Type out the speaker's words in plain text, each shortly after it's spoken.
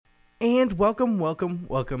And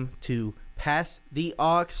welcome to Pass the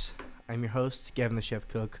Aux. I'm your host, Gavin the Chef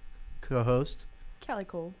Cook, co-host. Kelly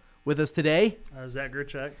Cole. With us today, Zach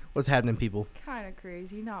Gerchak. what's happening, people? Kind of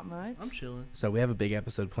crazy, not much. I'm chilling. So we have a big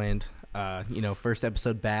episode planned. First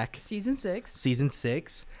episode back, Season 6. season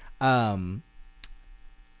 6.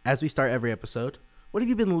 As we start every episode, what have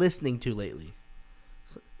you been listening to lately?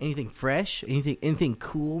 Anything fresh? Anything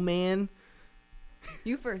cool, man?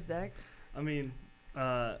 You first, Zach. I mean,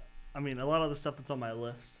 a lot of the stuff that's on my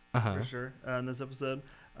list for sure in this episode.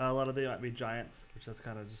 A lot of them might be Giants, which that's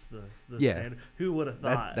kind of just the standard. Who would have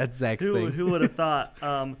thought? That's Zach's thing. Who would have thought?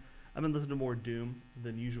 I've been listening to more Doom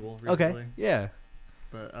than usual recently. Okay, yeah.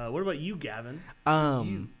 But what about you, Gavin?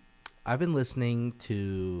 I've been listening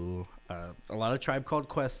to a lot of Tribe Called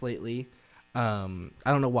Quest lately. I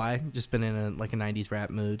don't know why. Just been in a 90s rap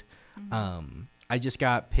mood. Mm-hmm. I just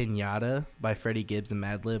got Pinata by Freddie Gibbs and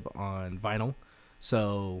Madlib on vinyl.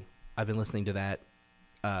 So I've been listening to that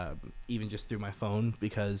even just through my phone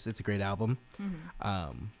because it's a great album.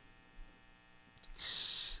 Mm-hmm.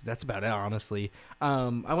 That's about it, honestly.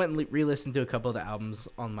 I went and re-listened to a couple of the albums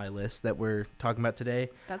on my list that we're talking about today.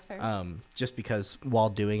 That's fair. Just because while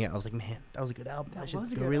doing it, I was like, man, that was a good album. That I should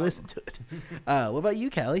was a go good re-listen to it. What about you,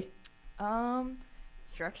 Callie?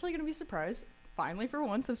 You're actually gonna be surprised. Finally, for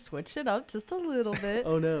once, I've switched it up just a little bit.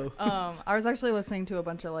 Oh, no. I was actually listening to a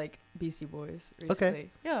bunch of Beastie Boys recently. Okay.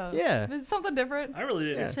 Yeah. It's something different. I really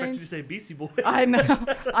didn't Yeah. expect you to say Beastie Boys. I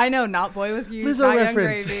know. Not Boy with You. There's Not no Young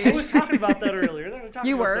reference. Gravy. I was talking about that earlier.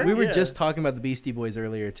 You were? We were Yeah. just talking about the Beastie Boys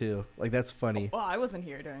earlier, too. That's funny. Well, I wasn't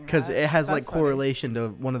here during that. Because it has, That's funny. correlation to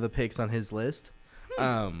one of the picks on his list.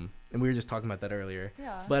 And we were just talking about that earlier.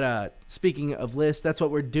 Yeah. But speaking of lists, that's what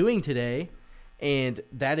we're doing today. And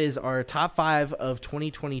that is our top 5 of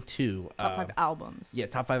 2022. Top 5 albums. Yeah,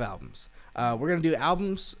 top 5 albums. We're going to do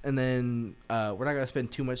albums, and then we're not going to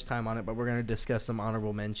spend too much time on it, but we're going to discuss some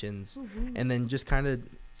honorable mentions. Mm-hmm. And then just kind of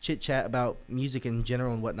chit-chat about music in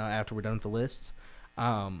general and whatnot after we're done with the lists.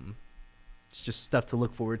 It's just stuff to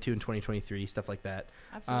look forward to in 2023, stuff like that.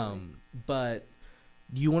 Absolutely. But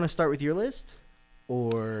do you want to start with your list?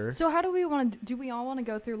 Or So how do we want to? Do we all want to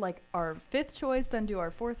go through our 5th choice, then do our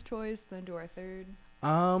 4th choice, then do our 3rd?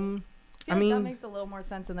 I That mean, makes a little more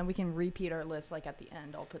sense, and then we can repeat our list at the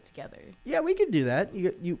end, all put together. yeah, we could do that. You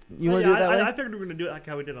want to Yeah, do it that way? I figured we were going to do it like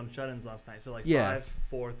how we did on Shut-ins last night. So Yeah. 5,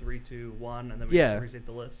 4, 3, 2, 1, and then we Yeah. just restate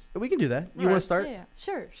the list. We can do that. You want Alright. to start? Yeah.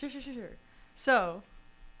 Sure. So,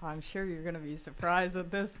 I'm sure you're gonna be surprised with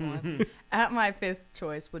this one. At my 5th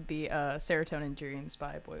choice would be "Serotonin Dreams"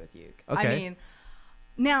 by Boy with You. Okay. I mean,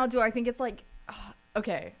 now do I think it's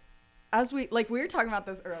okay? As we were talking about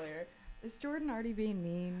this earlier. Is Jordan already being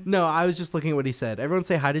mean? No, I was just looking at what he said. Everyone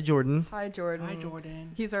say hi to Jordan. Hi, Jordan. Hi,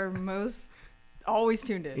 Jordan. He's our most always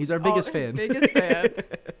tuned in. He's our biggest fan. Biggest fan.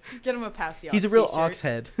 Get him a pass the aux. He's a real t-shirt. ox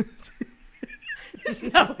head.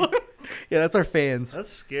 No, Yeah, that's our fans. That's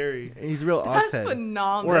scary. He's a real ox that's head.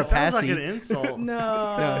 phenomenal. Or a That sounds like passy. an insult.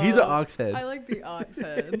 No. No, he's an ox head. I like the ox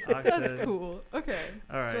head. Ox That's head. cool. Okay.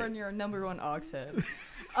 All right. Jordan, you're a number 1 ox head.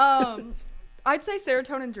 I'd say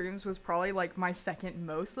Serotonin Dreams was probably my second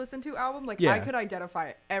most listened to album. Yeah. I could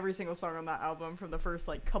identify every single song on that album from the first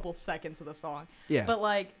couple seconds of the song. Yeah.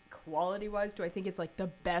 But quality wise, do I think it's the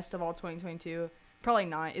best of all 2022? Probably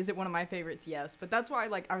not. Is it one of my favorites? Yes. But that's why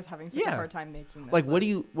I was having such a Yeah. hard time making this. what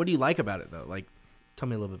do list. you like about it though? Tell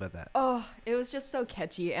me a little bit about that. Oh, it was just so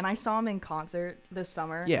catchy. And I saw him in concert this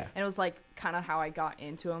summer. Yeah. And it was kind of how I got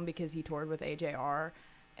into him because he toured with AJR.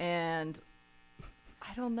 And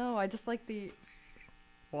I don't know. I just like the.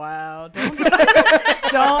 Wow. Don't.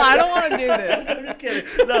 I don't want to do this. I'm just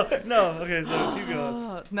kidding. No. Okay, so keep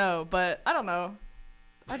going. No, but I don't know.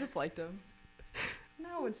 I just liked him.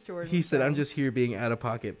 Now it's Jordan. He said, so- "I'm just here being out of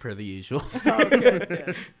pocket per the usual." Oh,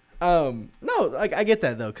 good. No, I get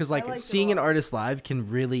that though, because liked it a seeing an lot. artist live can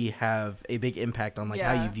really have a big impact on how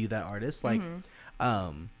Yeah. you view that artist. Mhm.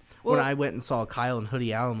 When Well- I went and saw Kyle and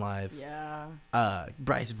Hoodie Allen live, Yeah.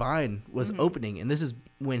 Bryce Vine was Mhm. opening, and this is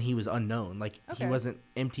when he was unknown. He Okay. wasn't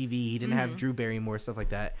MTV. He didn't have Mhm. Drew Barrymore, stuff like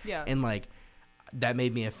that. Yeah. And that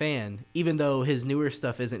made me a fan, even though his newer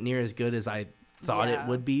stuff isn't near as good as I thought Yeah. it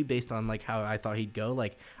would be based on how I thought he'd go. I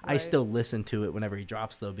Right. still listen to it whenever he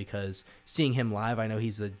drops though, because seeing him live, I know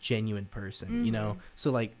he's a genuine person, you know?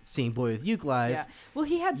 So seeing Boy with Uke live. Yeah. Well,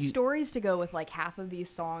 he had you- stories to go with half of these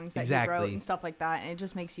songs that he Exactly. wrote and stuff like that, and it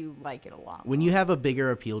just makes you like it a lot. When more. you have a bigger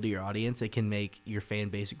appeal to your audience, it can make your fan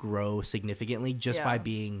base grow significantly just by Yeah.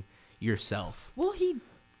 being yourself. Well, he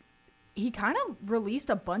kind of released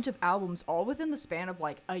a bunch of albums all within the span of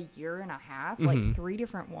a year and a half, Mhm. 3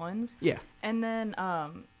 different ones. Yeah. And then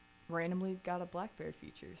randomly got a Blackbear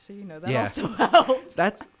feature, so that Yeah. also helps.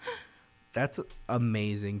 That's That's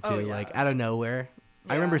amazing too. Oh, yeah. Like out of nowhere.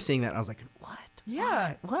 I remember seeing that and I was like, what?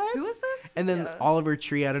 Yeah. What? Who is this? And then Yeah. Oliver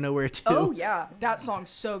Tree out of nowhere too. Oh yeah, that song's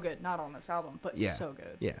so good. Not on this album, but so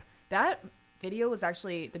good. Yeah. That video was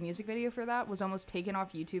actually, the music video for that was almost taken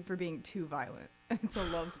off YouTube for being too violent. It's a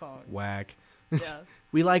love song. Whack. Yeah,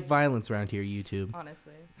 We like violence around here, YouTube.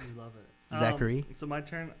 honestly. We love it. Zachary? So my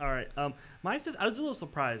turn. All right. My fifth. I was a little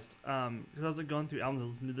surprised because I was like, going through albums I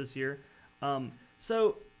listened to this year.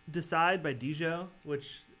 So Decide by Dijo,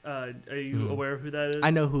 which are you aware of who that is? I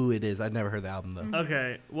know who it is. I've never heard the album though.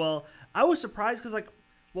 Okay. Well, I was surprised because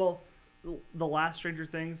the last Stranger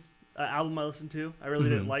Things album I listened to, I really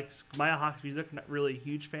didn't like. Maya Hawke's music, not really a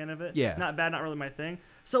huge fan of it. Yeah. Not bad, not really my thing.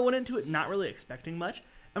 So I went into it not really expecting much.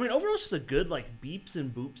 I mean, overall, it's just a good like beeps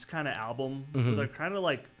and boops kind of album. They're kind of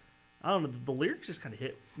like, I don't know, the lyrics just kind of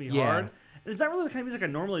hit me hard. And it's not really the kind of music I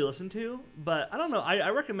normally listen to, but I don't know. I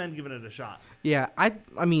recommend giving it a shot. Yeah,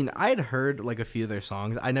 I mean, I had heard like a few of their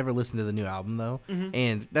songs. I never listened to the new album though,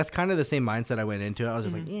 and that's kind of the same mindset I went into it. I was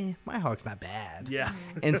just like, yeah, My Hawk's not bad. Yeah.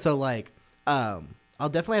 And so like, I'll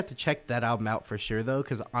definitely have to check that album out for sure though,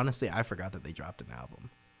 because honestly, I forgot that they dropped an album.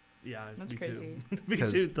 Yeah, That's me crazy. Too. Me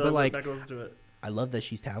too. But like, back listen to it. I love that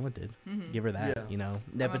she's talented. Give her that. Yeah. You know,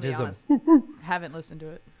 I'm gonna be nepotism. honest, haven't listened to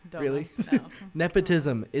it. Don't Really? know. No.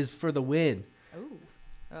 Nepotism is for the win. Ooh.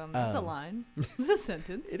 It's a line. It's a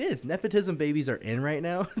sentence. It is. Nepotism babies are in right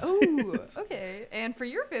now. Ooh, okay. And for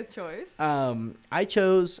your fifth choice, I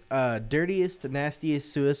chose Dirtiest,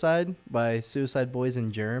 Nastiest Suicide by Suicide Boys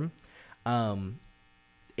and Germ.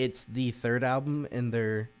 It's the third album in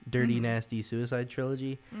their Dirty, Nasty Suicide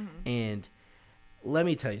trilogy. And let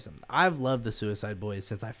me tell you something. I've loved the Suicide Boys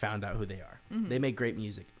since I found out who they are. They make great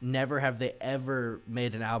music. Never have they ever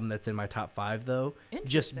made an album that's in my top 5, though.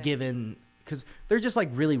 Just Interesting. given... Because they're just, like,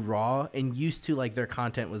 really raw and used to, like, their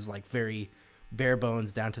content was, like, very bare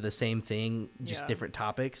bones down to the same thing, just Yeah. different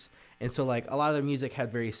topics. And so, like, a lot of their music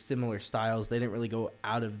had very similar styles. They didn't really go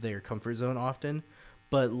out of their comfort zone often.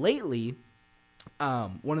 But lately,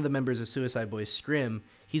 one of the members of Suicide Boys, Scrim,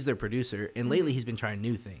 he's their producer. And lately he's been trying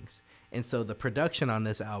new things. And so the production on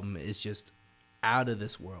this album is just out of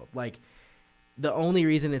this world. Like, the only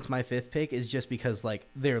reason it's my fifth pick is just because, like,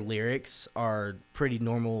 their lyrics are pretty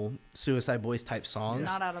normal Suicide Boys type songs.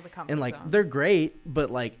 not out of the comfort And, like, zone. they're great, but,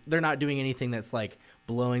 like, they're not doing anything that's, like,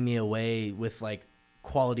 blowing me away with, like,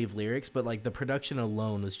 quality of lyrics. But, like, the production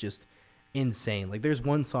alone was just insane. Like, there's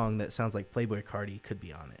one song that sounds like Playboi Carti could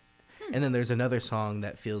be on it. And then there's another song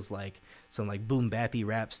that feels like some, like, boom bappy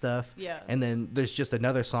rap stuff. Yeah. And then there's just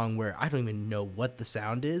another song where I don't even know what the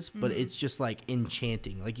sound is, but it's just, like,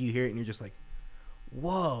 enchanting. Like, you hear it and you're just like,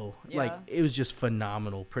 whoa. Yeah. Like, it was just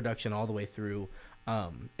phenomenal production all the way through.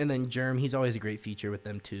 And then Germ, he's always a great feature with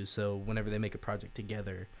them too. So whenever they make a project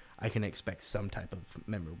together, I can expect some type of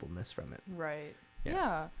memorableness from it. Right. Yeah.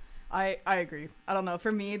 Yeah. I agree. I don't know.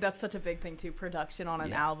 For me, that's such a big thing too. Production on an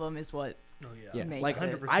Yeah. album is what. Oh Yeah, Makes like,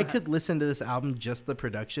 it. 100%. I could listen to this album, just the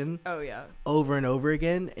production, Oh yeah. over and over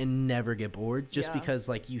again and never get bored, just Yeah. because,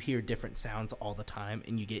 like, you hear different sounds all the time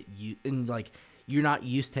and you get and, like, you're not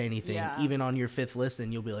used to anything. Yeah. Even on your fifth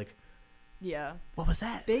listen, you'll be like, Yeah. what was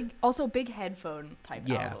that? Big headphone type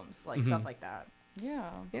Yeah. albums, like stuff like that. Yeah.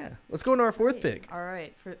 Yeah, let's go into our fourth Great. pick. All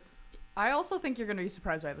right. I also think you're gonna be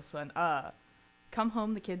surprised by this one. Come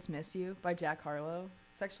Home, The Kids Miss You by Jack Harlow.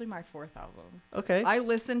 It's actually my fourth album. Okay. I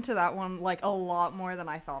listened to that one like a lot more than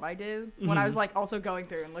I thought I did when I was like also going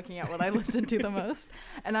through and looking at what I listened to the most.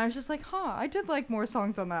 And I was just like, I did like more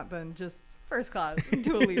songs on that than just First Class,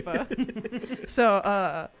 Dua Lipa.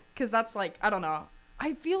 So, because that's like, I don't know.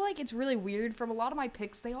 I feel like it's really weird from a lot of my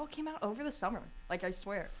picks. They all came out over the summer. Like, I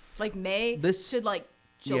swear. Like May to like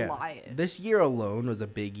July. Yeah. This year alone was a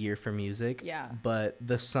big year for music. Yeah. But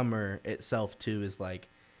the summer itself too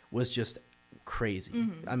was just crazy.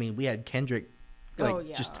 I mean, we had Kendrick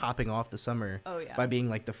just topping off the summer Oh, yeah. by being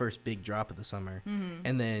like the first big drop of the summer.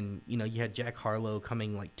 And then, you know, you had Jack Harlow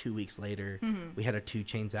coming like 2 weeks later. We had a 2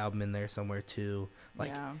 Chainz album in there somewhere too.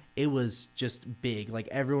 Like, Yeah. it was just big. Like,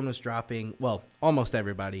 everyone was dropping. Well, almost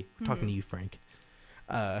everybody. I'm talking to you, Frank.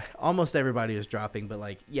 Almost everybody was dropping, but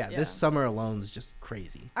like, yeah, Yeah. this summer alone is just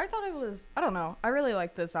crazy. I thought it was, I don't know. I really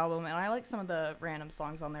like this album, and I like some of the random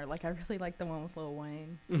songs on there. Like, I really like the one with Lil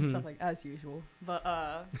Wayne and stuff like, as usual. But,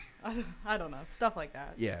 I don't know. Stuff like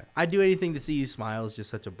that. Yeah. I'd Do Anything to See You Smile is just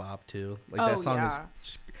such a bop, too. Like, that song is yeah.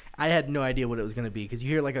 just, I had no idea what it was going to be, because you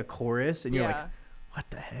hear like a chorus, and you're Yeah. like, what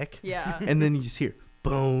the heck? Yeah. And then you just hear,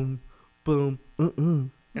 boom, boom,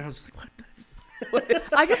 and I'm just like, what the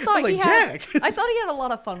I just thought like, he had, Jack. I thought he had a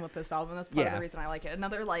lot of fun with this album. That's part of Yeah. the reason I like it.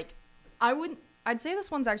 Another, like, I'd say this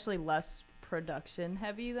one's actually less production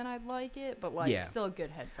heavy than I'd like it, but like Yeah. still a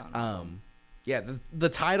good headphone album. Yeah, the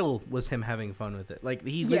title was him having fun with it. Like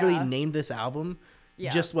he literally Yeah. named this album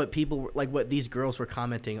Yeah. just what people were, like what these girls were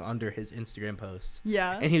commenting under his Instagram posts.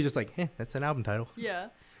 Yeah. And he was just like, that's an album title. Yeah.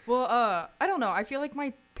 Well, I don't know. I feel like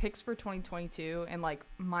my picks for 2022 and like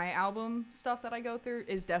my album stuff that I go through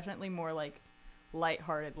is definitely more like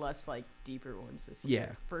lighthearted, less like deeper ones this year.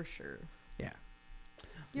 Yeah. For sure. Yeah.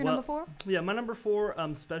 Your Well, number 4? Yeah, my number 4,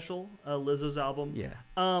 Special, Lizzo's album.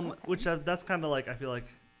 Yeah. Which that's kind of like, I feel like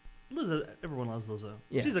Lizzo, everyone loves Lizzo.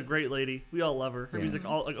 Yeah. She's a great lady. We all love her. Her Yeah. music,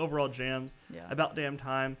 all like overall jams. Yeah. About damn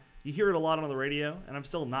time. You hear it a lot on the radio, and I'm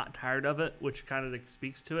still not tired of it, which kind of like,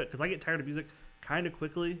 speaks to it because I get tired of music kind of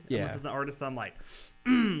quickly. Yeah. Unless it's an artist I'm like,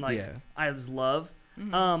 Yeah. I just love.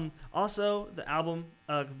 Mm-hmm. Also, the album.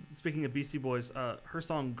 Speaking of Beastie Boys, her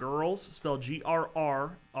song "Girls," spelled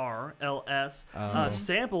Grrrls, Oh.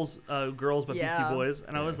 samples "Girls" by Yeah. Beastie Boys,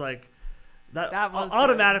 and I Yeah. was like, that was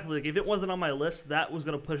automatically. Like, if it wasn't on my list, that was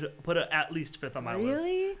gonna put it at least 5th on my list.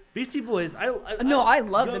 Really? Beastie Boys. I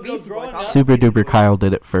love the Beastie growing Boys. up, Super Beastie duper Boys- Kyle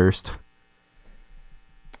did it first.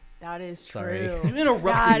 That is Sorry. true. You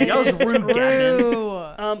interrupted That me. That was is rude, Gavin. true.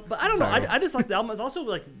 But I don't know. Sorry. I just like the album. It's also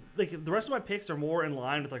like the rest of my picks are more in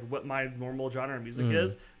line with like what my normal genre of music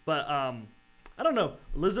is. But I don't know.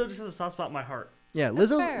 Lizzo just has a soft spot in my heart. Yeah,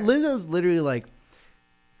 That's fair. Lizzo's literally like,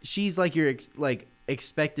 she's like you're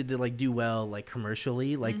expected to like do well like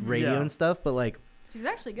commercially, like radio Yeah. and stuff, but like She's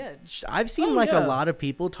actually good. I've seen Oh, like yeah. a lot of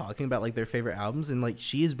people talking about like their favorite albums, and like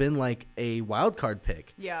she has been like a wild card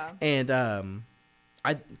pick. Yeah. And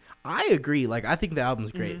I agree. Like I think the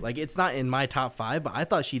album's great. Mhm. Like it's not in my top 5, but I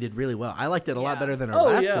thought she did really well. I liked it a lot Yeah. better than her Oh,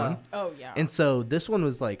 last yeah. one. Oh yeah. And so this one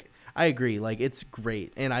was like, I agree. Like it's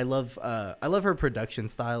great, and I love her production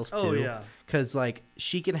styles too. Oh yeah. Because like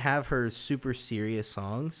she can have her super serious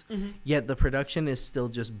songs, Mhm. yet the production is still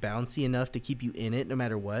just bouncy enough to keep you in it no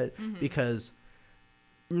matter what. Because,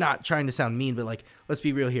 not trying to sound mean, but like let's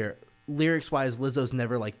be real here. Lyrics wise, Lizzo's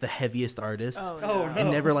never like the heaviest artist, Oh, Oh, no. no.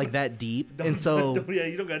 and never like that deep. And so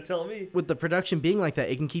you don't gotta tell me. with the production being like that,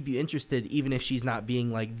 it can keep you interested even if she's not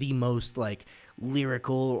being like the most like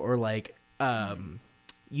lyrical or like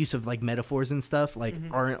use of like metaphors and stuff like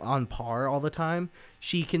aren't on par all the time.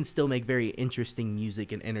 She can still make very interesting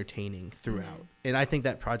music and entertaining throughout. And I think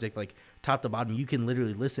that project, like top to bottom, you can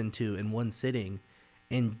literally listen to in one sitting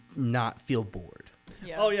and not feel bored.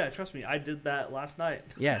 Yeah. Oh yeah, trust me, I did that last night.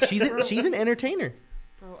 Yeah, she's she's an entertainer.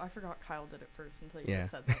 Bro, I forgot Kyle did it first until you Yeah.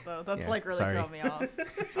 just said that though. That's Yeah, like really sorry. throwing me off.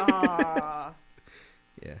 Ah.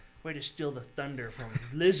 Yeah. Way to steal the thunder from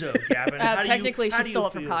Lizzo, Gavin. How do you- Technically, how she do you stole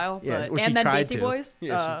it from feel? Kyle, Yeah, but well, she and then tried Beastie to. Boys.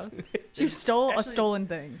 Yeah, She stole a Actually, stolen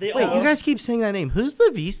thing. they Wait, all- you guys keep saying that name. Who's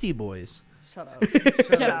the Beastie Boys? Shut up.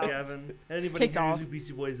 Shut Get up, out. Gavin. Anybody Kicked who knows off. who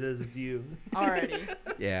Beastie Boys is, it's you. Alrighty.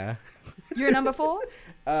 Yeah. Your number 4?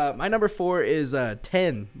 My number 4 is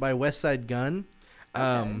 10 by West Side Gun.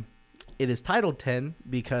 Okay. It is titled 10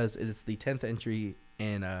 because it is the 10th entry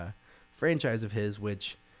in a franchise of his,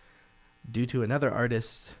 which, due to another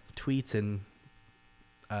artist's tweets and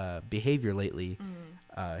behavior lately,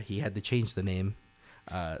 he had to change the name.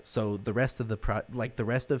 So the rest of the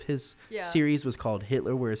rest of his Yeah. series was called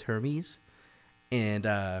Hitler Wears Hermes,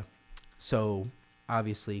 and so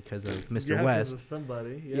obviously because of Mr. Yeah, 'cause West, of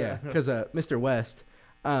somebody. yeah, because Mr. West.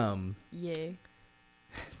 Yay.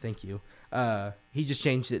 Thank you. He just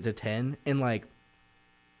changed it to 10, and like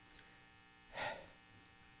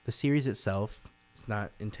the series itself, it's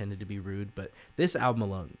not intended to be rude, but this album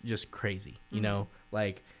alone, just crazy. You know,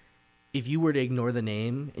 like if you were to ignore the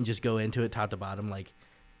name and just go into it top to bottom, like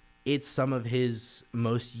it's some of his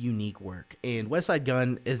most unique work. And West Side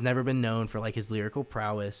Gun has never been known for like his lyrical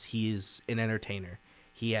prowess. He is an entertainer.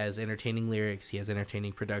 He has entertaining lyrics. He has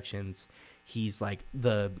entertaining productions. He's like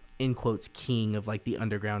the, in quotes, king of like the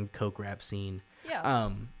underground coke rap scene.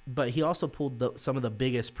 Yeah. But he also pulled some of the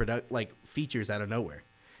biggest features out of nowhere.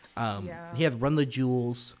 Yeah. He had Run the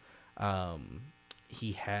Jewels.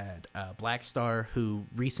 He had Black Star, who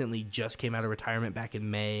recently just came out of retirement back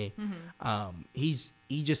in May.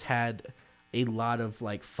 He just had a lot of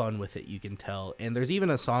like fun with it, you can tell. And there's even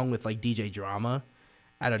a song with like DJ Drama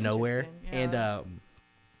out of nowhere, Interesting, yeah. and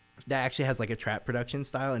that actually has like a trap production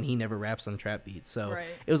style, and he never raps on trap beats. So Right.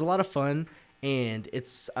 it was a lot of fun, and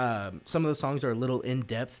it's some of the songs are a little in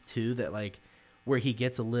depth too, that like where he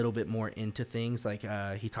gets a little bit more into things. Like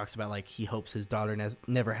he talks about like he hopes his daughter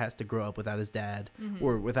never has to grow up without his dad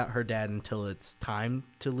or without her dad until it's time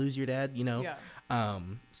to lose your dad, you know? Yeah.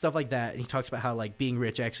 Stuff like that. And he talks about how like being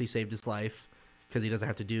rich actually saved his life because he doesn't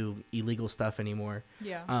have to do illegal stuff anymore.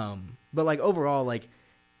 Yeah. But like overall, like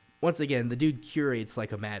once again, the dude curates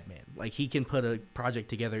like a madman. Like, he can put a project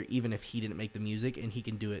together even if he didn't make the music, and he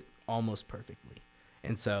can do it almost perfectly.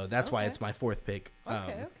 And so that's why Okay. it's my fourth pick.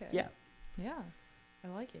 Okay. Yeah. Yeah. I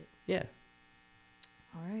like it. Yeah.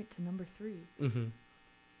 All right, to number 3. Mm-hmm.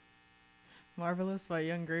 Marvelous by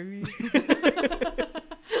Young Gravy.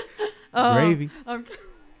 Gravy.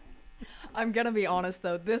 I'm gonna be honest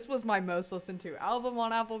though, this was my most listened to album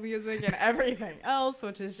on Apple Music and everything else,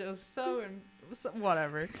 which is just so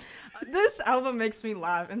whatever. This album makes me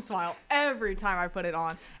laugh and smile every time I put it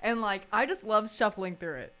on, and like I just love shuffling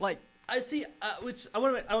through it. Like I see, which I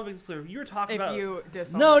want to make this clear. You were talking if about. you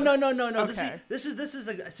diss on No. Okay. This is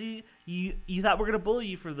a, see, you thought we're gonna bully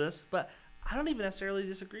you for this, but I don't even necessarily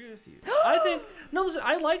disagree with you. I think no. Listen,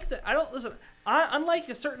 I like that. I don't listen. Unlike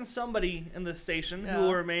a certain somebody in this station who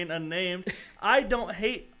will remain unnamed, I don't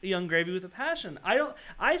hate Young Gravy with a passion.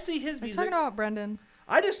 I see his Are you music. talking about Brendan?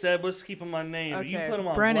 I just said let's keep him unnamed. Okay. You put him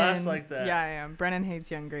on Brennan, blast like that. Yeah, I am. Brennan hates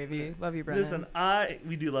Young Gravy. Love you, Brennan. Listen,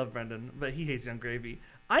 we do love Brendan, but he hates Young Gravy.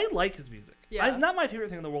 I like his music. Yeah. Not my favorite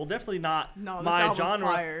thing in the world. Definitely not No, this my album's genre.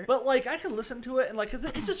 fire. But like, I can listen to it and like, cause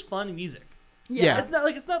it's just fun music. Yeah. It's not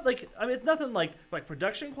like I mean, it's nothing like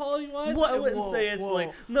production quality wise. Whoa, I wouldn't whoa, say it's whoa.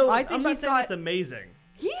 like no. I think I'm not he's saying got- it's amazing.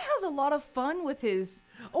 He has a lot of fun with his.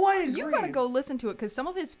 Oh, I agree. You gotta go listen to it because some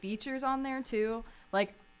of his features on there too,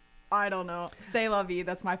 like I don't know, "C'est La Vie."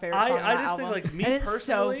 That's my favorite song on I that just album. think like me and it's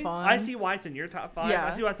personally, so fun. I see why it's in your top 5. Yeah.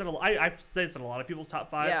 I see why it's in I say it's in a lot of people's top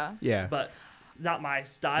 5s. Yeah. Yeah. But not my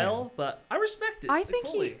style. But I respect it. I think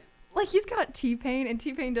fully. he's got T-Pain, and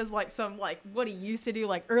T-Pain does like some like what he used to do,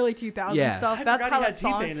 like early 2000s Yeah. stuff. I That's forgot how he that had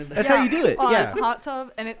song. T-Pain in there. That's how you do it, on yeah. Hot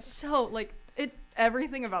Tub, and it's so like it.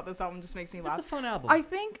 Everything about this album just makes me It's laugh. a fun album. I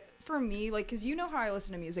think for me, like, because you know how I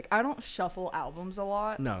listen to music, I don't shuffle albums a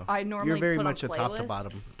lot. No. I normally You're very put much a on top to playlists.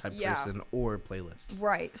 bottom type Yeah. person or playlist.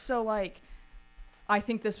 Right. So like, I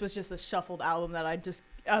think this was just a shuffled album that I just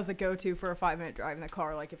as a go-to for a 5-minute drive in the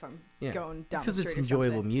car, like if I'm Yeah. going down the Because street it's or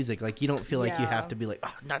enjoyable something. music. Like, you don't feel like you Yeah. have to be like,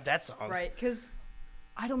 oh, not that song. Right. Because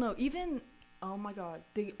I don't know. Even oh my god,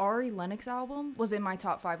 the Ari Lennox album was in my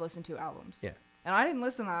top 5 listened to albums. Yeah. And I didn't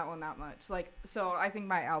listen to that one that much. Like, so I think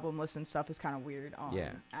my album listen stuff is kind of weird on Yeah.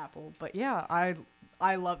 Apple. But yeah,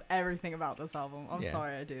 I love everything about this album. I'm Yeah.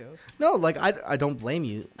 sorry, I do. No, like, I don't blame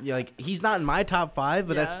you. Yeah, like, he's not in my top 5,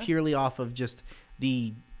 but Yeah. that's purely off of just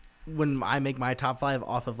when I make my top 5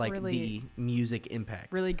 off of, like, Really- the music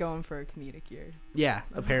impact. Really going for a comedic year. Yeah,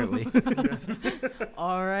 apparently.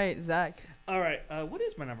 All right, Zach. All right. What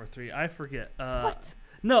is my number 3? I forget. What?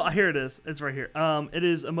 No, here it is. It's right here. It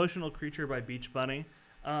is "Emotional Creature" by Beach Bunny.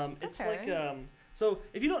 It's Okay. like so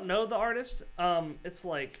if you don't know the artist, it's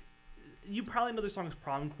like you probably know their songs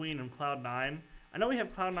 "Prom Queen" and "Cloud 9." I know we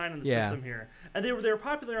have Cloud 9 in the Yeah. system here, and they were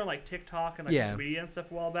popular on like TikTok and like Yeah. social media and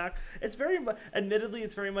stuff a while back. It's admittedly,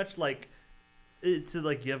 it's very much like to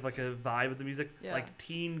like give like a vibe of the music. Yeah. Like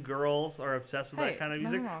teen girls are obsessed with Hey, that kind of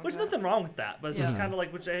nothing music, wrong which with is nothing wrong with that. But it's just Yeah. kind of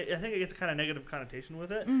like, which I think it gets a kind of negative connotation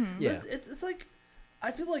with it. Mm-hmm. But Yeah. it's like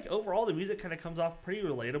I feel like overall the music kind of comes off pretty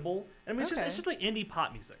relatable. I mean, it's Okay. just like indie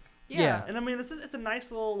pop music. Yeah. And I mean, it's a nice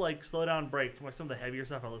little like slow down break from like some of the heavier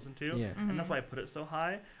stuff I listen to. Yeah. And that's why I put it so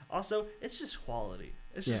high. Also, it's just quality.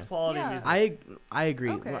 It's just Yeah. quality Yeah. music. I agree.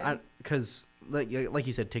 Okay. Because, like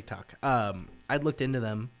you said, TikTok. I'd looked into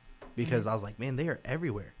them because I was like, man, they are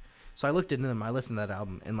everywhere. So I looked into them. I listened to that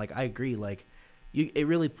album. And, like, I agree. Like, it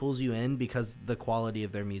really pulls you in because the quality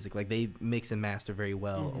of their music. Like, they mix and master very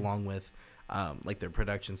well along with, like, their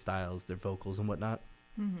production styles, their vocals and whatnot.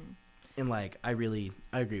 Mm-hmm. And, like, I agree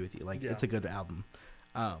with you. Like, Yeah. it's a good album.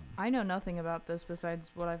 I know nothing about this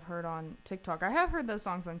besides what I've heard on TikTok. I have heard those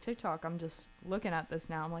songs on TikTok. I'm just looking at this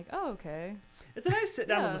now. I'm like, oh, okay. It's a nice sit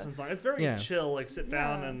down Yeah. and listen song. It's very Yeah. chill, like sit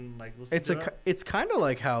down Yeah. and like listen It's to it. it's kind of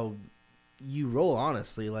like how you roll,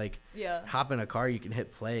 honestly. Like, Yeah. hop in a car, you can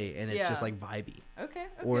hit play, and it's just, Yeah. like, vibey. Okay.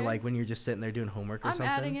 Or, like, when you're just sitting there doing homework or I'm something.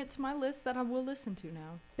 adding it to my list that I will listen to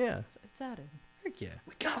now. Yeah. It's added. Heck yeah.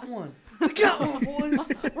 We got one. We got one, boys.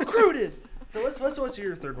 Recruited. So what's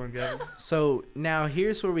your third one, Gavin? So now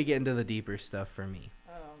here's where we get into the deeper stuff for me.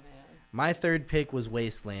 Oh man. My third pick was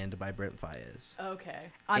Wasteland by Brent Faiyaz. Okay.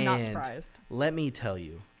 I'm not And surprised. Let me tell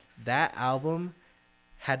you, that album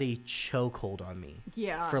had a chokehold on me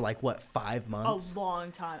Yeah. for like what, 5 a months?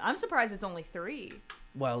 long time. I'm surprised it's only 3.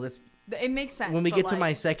 Well, it's It makes sense. when we but, get to my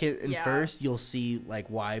like, second and yeah. first, you'll see like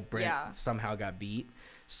why Brent Yeah. somehow got beat.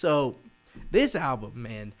 So this album,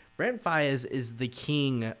 man, Brent Faiyaz is the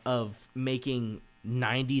king of making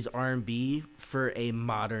 90s R&B for a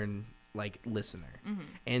modern like listener. Mm-hmm.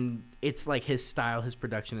 And it's like his style, his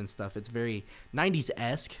production and stuff. It's very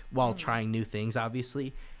 90s-esque while trying new things,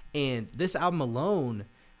 obviously. And this album alone,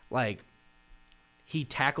 like, he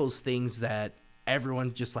tackles things that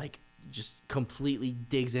everyone just completely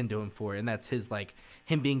digs into him for, and that's his like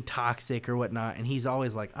him being toxic or whatnot. And he's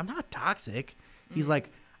always like, I'm not toxic. He's like,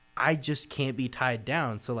 I just can't be tied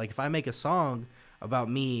down. So like if I make a song about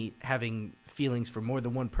me having feelings for more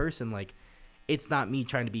than one person, like it's not me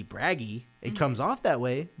trying to be braggy. It comes off that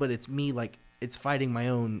way, but it's me like it's fighting my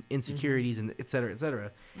own insecurities and et cetera, et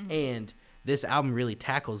cetera. And this album really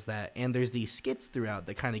tackles that. And there's these skits throughout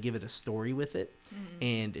that kind of give it a story with it.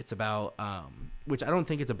 And it's about, which I don't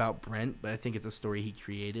think it's about Brent, but I think it's a story he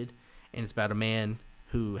created. And it's about a man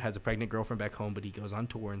who has a pregnant girlfriend back home, but he goes on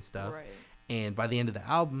tour and stuff. Right. And by the end of the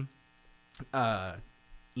album,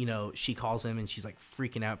 you know, she calls him and she's like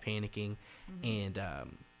freaking out, panicking. And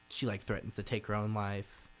she like threatens to take her own life.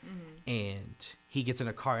 And he gets in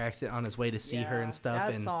a car accident on his way to see her and stuff.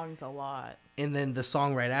 That and song's a lot. And then the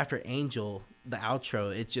song right after, Angel, the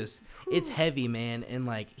outro, it's heavy, man. And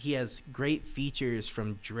like he has great features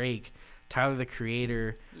from Drake, Tyler the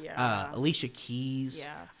Creator, Alicia Keys,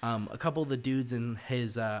 a couple of the dudes in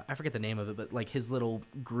his I forget the name of it, but like his little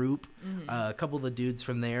group, a couple of the dudes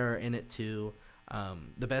from there are in it too.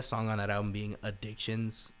 The best song on that album being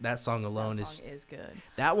Addictions. That song alone is good.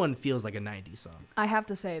 That one feels like a 90s song. I have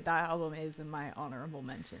to say that album is in my honorable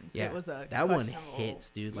mentions. Yeah, it was that one hits,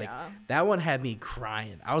 dude. Like that one had me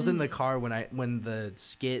crying. I was in the car when the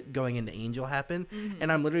skit going into Angel happened,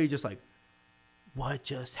 and I'm literally just like, what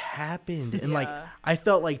just happened? And like I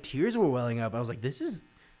felt like tears were welling up. I was like,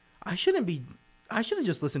 I shouldn't have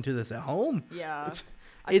just listened to this at home. Yeah.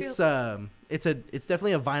 It's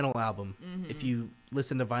definitely a vinyl album. If you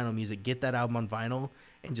listen to vinyl music, get that album on vinyl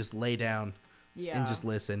and just lay down and just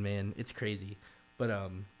listen, man. It's crazy.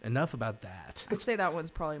 But enough about that. I'd say that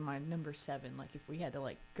one's probably my number 7. Like if we had to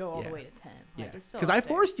like go all the way to 10. Like, because I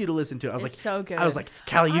forced you to listen to it. I was like, so good. I was like,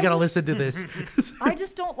 Callie, you gotta listen to this. I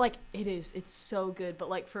just don't like it. It's so good,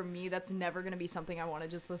 but like for me, that's never gonna be something I want to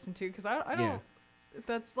just listen to because I don't. Yeah.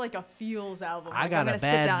 That's like a feels album. I like, got I'm a gonna sit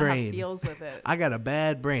bad down brain. And have feels with it. I got a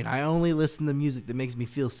bad brain. I only listen to music that makes me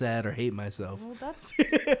feel sad or hate myself. Well,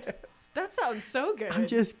 that sounds so good. I'm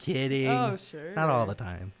just kidding. Oh, sure. Not all the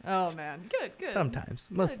time. Oh man, good. Sometimes,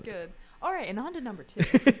 most. Good. All right, and on to number 2.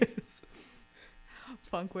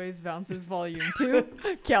 Funk Waves Bounces Volume 2,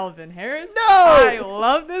 Calvin Harris. No! I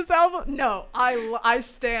love this album. No, I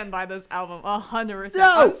stand by this album 100%. No!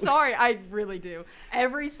 I'm sorry, I really do.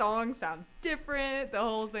 Every song sounds different. The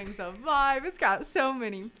whole thing's a vibe. It's got so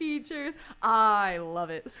many features. I love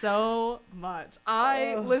it so much.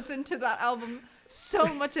 I listened to that album so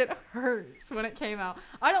much it hurts when it came out.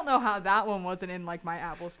 I don't know how that one wasn't in like my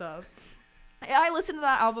Apple stuff. I listened to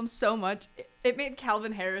that album so much. It made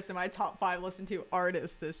Calvin Harris in my top 5 listen to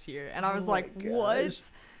artists this year. And I was like,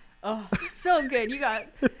 what? Oh, so good. You got...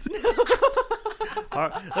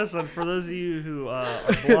 Listen, for those of you who are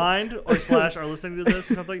blind or / are listening to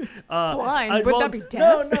this or something. Blind? Would that be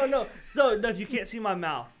deaf? No, if you can't see my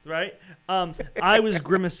mouth, right? I was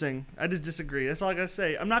grimacing. I just disagree. That's all I got to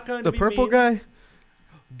say. I'm not going to be purple mean. guy?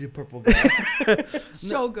 The purple guy.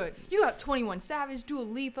 So good. You got 21 Savage, Dua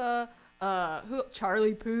Lipa...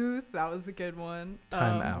 Charlie Puth, that was a good one.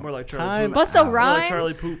 Time out. More like Charlie Poop. Busta More Rhymes. like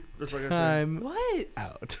Charlie Poop. That's like I said. Time What?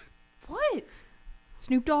 out. What?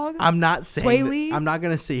 Snoop Dogg? I'm not saying Sway that, Lee? I'm not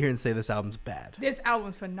gonna sit here and say this album's bad. This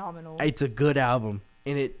album's phenomenal. It's a good album,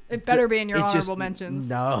 and it better be in your it's honorable mentions.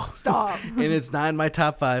 No, Stop. And it's not in my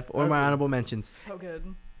top 5 or my honorable mentions. So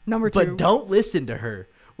good. Number 2. But don't listen to her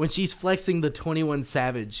when she's flexing the 21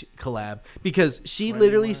 Savage collab, because she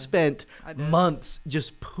literally spent months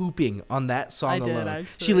just pooping on that song alone.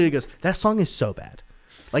 Actually. She literally goes, "That song is so bad."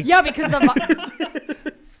 Like, yeah, because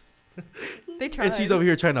they tried. and she's over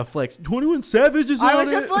here trying to flex. 21 Savage is on it. I was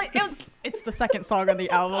just like, it's the second song on the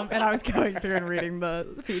album, and I was going through and reading the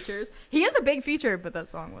features. He has a big feature, but that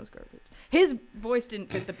song was garbage. His voice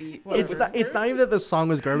didn't fit the beat. It's not even that the song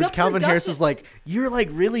was garbage. Calvin Harris is like, "You're like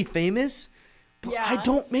really famous, but I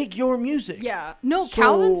don't make your music." Yeah. No, So-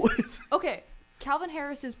 Calvin's... Okay, Calvin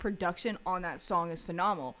Harris's production on that song is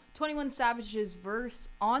phenomenal. 21 Savage's verse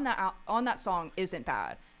on that song isn't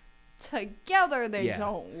bad. Together, they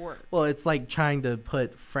don't work. Well, it's like trying to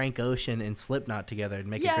put Frank Ocean and Slipknot together and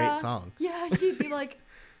make a great song. Yeah, he'd be like...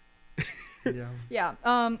 Yeah.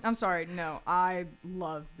 I'm sorry. No, I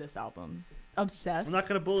love this album. Obsessed. I'm not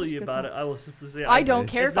going to bully you about it. I will simply say I don't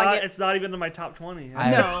care if I get... It's not even in my top 20.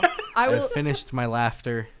 No, I will... finished my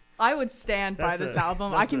laughter. I would stand by this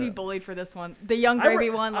album. I can be bullied for this one. The Young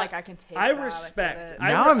Gravy one, I can take. I respect.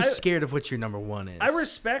 Now I'm scared of what your number 1 is. I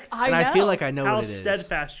respect. I feel like I know how what it is.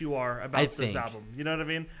 steadfast you are about this album. You know what I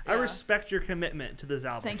mean? Yeah. I respect your commitment to this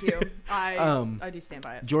album. Thank you. I do stand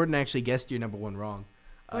by it. Jordan actually guessed your number 1 wrong.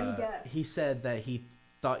 What do you get? He said that he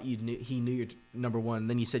thought he knew your number one.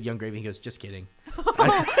 Then you said Young Gravy. He goes, just kidding.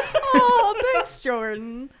 Oh, thanks,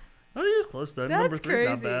 Jordan. Oh, you're close though. Number That's three's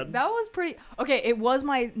crazy. not bad. That was pretty. Okay, it was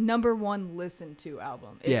my number one listened to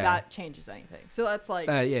album. If Yeah. that changes anything, so that's like.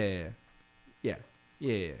 Yeah.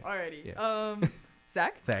 Alrighty. Yeah.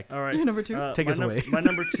 Zach, Zach. All right. you're number two. Take my us away. My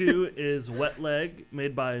number 2 is Wet Leg,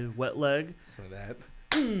 made by Wet Leg. So that.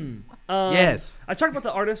 Yes. I talked about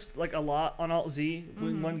the artist like a lot on Alt Z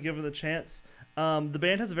when given the chance. The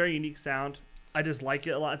band has a very unique sound. I just like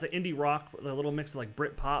it a lot. It's like indie rock with a little mix of like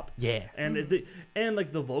Brit pop. Yeah. And and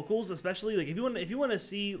like the vocals, especially like if you want to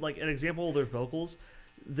see like an example of their vocals,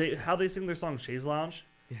 how they sing their song Chaise Lounge.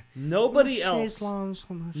 Yeah. Nobody else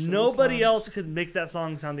could make that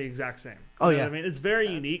song sound the exact same. Oh, You know yeah. what I mean, it's very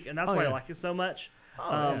unique, and that's Oh, why yeah. I like it so much.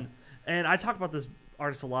 Yeah. And I talk about this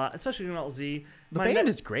artist a lot, especially in Alt Z. The band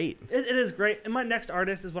is great. It is great. And my next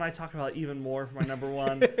artist is when I talk about even more for my number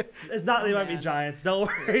one. It's not They Might Be man. Giants. Don't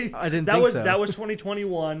worry. I didn't that think was so. That was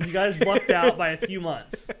 2021. You guys lucked out by a few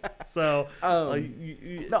months. So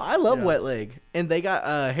No, I love yeah. Wet Leg, and they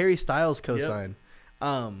got Harry Styles co-sign.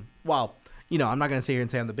 Well, you know, I'm not gonna sit here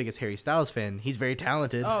and say I'm the biggest Harry Styles fan. He's very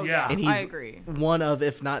talented. Oh Yeah. yeah, And I he's agree. one of,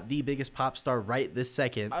 if not the biggest pop star right this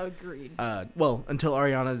second. Agreed. Well, until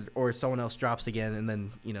Ariana or someone else drops again, and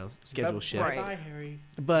then schedule Bye- shift. Right. Bye, Harry.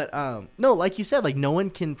 But no, like you said, like no one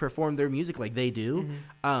can perform their music like they do.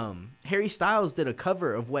 Harry Styles did a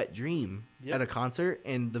cover of Wet Dream Yep. at a concert,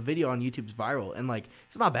 and the video on YouTube's viral, and like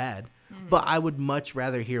it's not bad. But I would much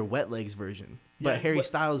rather hear Wet Leg's version. But Yeah, Harry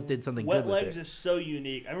Styles did something Wet good with Legs it. is so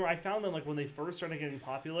unique. I remember I found them like when they first started getting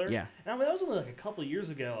popular. Yeah. And I mean, that was only like a couple years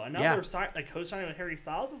ago. And now Yeah. they're like co-signing with Harry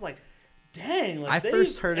Styles. It's like, dang, like I they've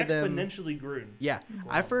first heard of them- exponentially grew. Yeah,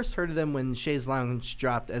 I first heard of them when Chaise Lounge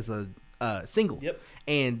dropped as a single. Yep.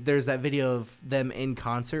 And there's that video of them in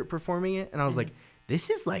concert performing it, and I was like, this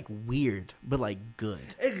is like weird, but like good.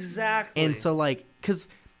 Exactly. And so like, cause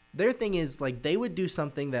their thing is like they would do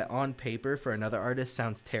something that on paper for another artist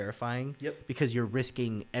sounds terrifying. Yep. Because you're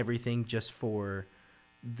risking everything just for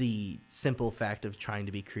the simple fact of trying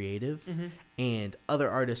to be creative. And other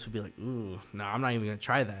artists would be like, ooh, no, I'm not even gonna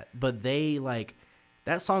try that. But they like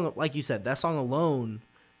that song, like you said, that song alone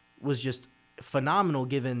was just phenomenal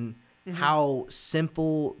given how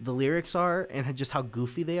simple the lyrics are and just how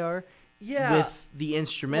goofy they are. Yeah. With the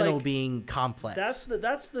instrumental like, being complex.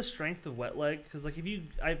 That's the strength of Wet Leg, because like if you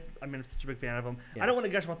I'm such a big fan of them. Yeah. I don't want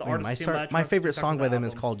to gush about the I mean, artist too my much. my Let's favorite talk song about by the them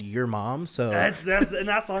is album. called Your Mom. So That's and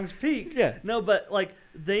that song's peak. Yeah. No, but like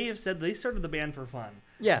they have said they started the band for fun.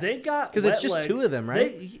 Yeah. They got 'Cause it's Wet just Leg- two of them,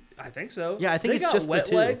 right? I think so. Yeah, I think they it's got just the Wet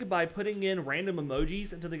two. Leg by putting in random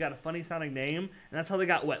emojis until they got a funny sounding name, and that's how they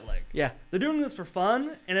got Wet Leg. yeah, They're doing this for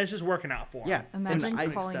fun, and it's just working out for them. yeah. Imagine And I-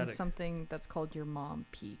 calling Ecstatic. something that's called your mom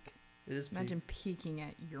peak. It is peak. Imagine peeking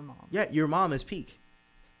at your mom. yeah, Your Mom is peak.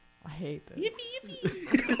 I hate this.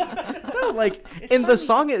 No, like, It's and the funny.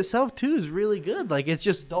 song itself too is really good. Like, it's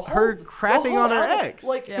just The her whole- crapping the whole on her album. ex.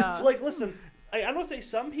 Like, Yeah. it's like, listen, I don't say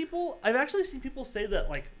some people. I've actually seen people say that,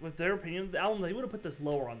 like, with their opinion of the album, they would have put this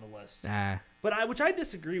lower on the list. Nah. But which I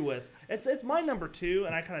disagree with. It's my number 2,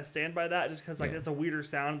 and I kind of stand by that just because like Yeah. it's a weirder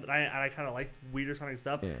sound, and I kind of like weirder sounding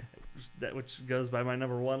stuff. Yeah. Which goes by my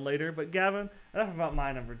number 1 later. But Gavin, enough about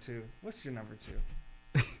my number 2. What's your number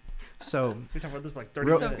 2? So We talked about this for like 30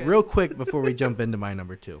 real, So minutes. good. real quick before we jump into my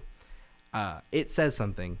number 2, it says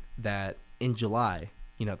something that in July,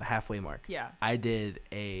 the halfway mark, Yeah. I did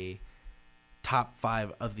a top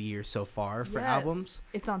 5 of the year so far for Yes. albums.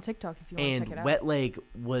 It's on TikTok if you want to check it And out. Wet Leg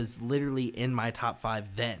was literally in my top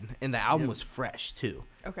 5 then, and the album Yep. was fresh too.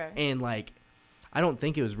 Okay. And like, I don't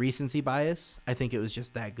think it was recency bias. I think it was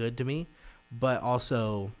just that good to me. But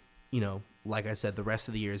also, like I said, the rest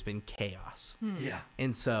of the year has been chaos. Yeah.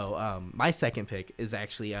 And so my second pick is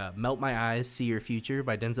actually Melt My Eyes, See Your Future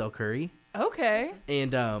by Denzel Curry. Okay.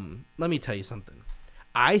 And let me tell you something.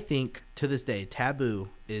 I think to this day, Taboo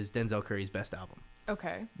is Denzel Curry's best album.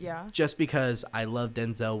 Okay. Yeah. Just because I love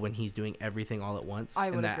Denzel when he's doing everything all at once. I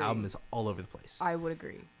would and that agree. album is all over the place. I would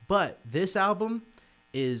agree. But this album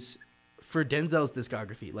is for Denzel's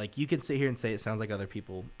discography. Like, you can sit here and say it sounds like other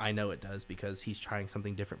people. I know it does because he's trying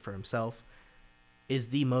something different for himself. Is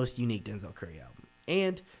the most unique Denzel Curry album.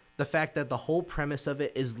 And the fact that the whole premise of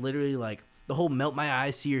it is literally like, the whole Melt My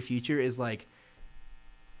Eyes, See Your Future is like,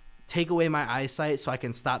 take away my eyesight so I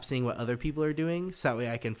can stop seeing what other people are doing, so that way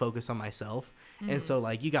I can focus on myself. And so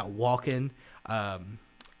like you got Walkin',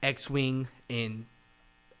 X-Wing, and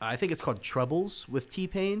I think it's called Troubles with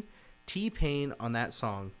T-Pain. T-Pain on that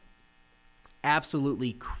song,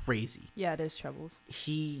 absolutely crazy. Yeah, it is Troubles.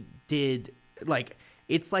 He did, like,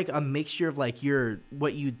 it's like a mixture of like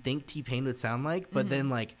what you'd think T-Pain would sound like, but then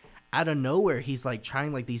like out of nowhere he's like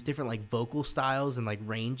trying like these different like vocal styles and like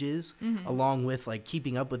ranges along with like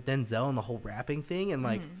keeping up with Denzel and the whole rapping thing, and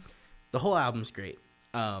like the whole album's great.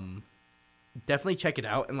 Definitely check it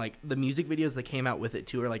out, and like the music videos that came out with it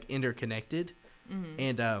too are like interconnected,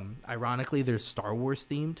 and ironically they're Star Wars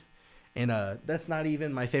themed, and that's not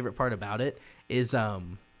even my favorite part about it. Is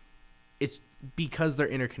it's because they're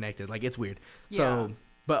interconnected. Like it's weird. So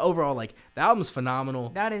but overall, like the album's phenomenal.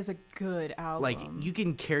 That is a good album. Like you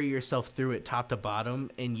can carry yourself through it top to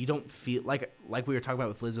bottom, and you don't feel like we were talking about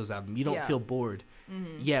with Lizzo's album, you don't feel bored.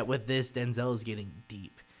 Yet with this, Denzel is getting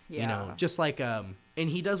deep. You know, just like and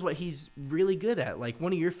he does what he's really good at. Like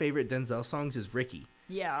one of your favorite Denzel songs is Ricky.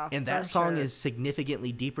 Yeah. And that song is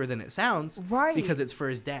significantly deeper than it sounds. Right. Because it's for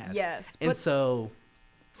his dad. Yes. And so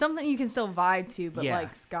something you can still vibe to, but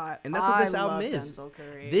like Scott. And that's what this album is. Denzel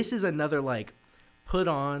Curry. This is another like put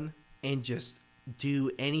on and just do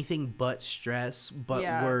anything but stress, but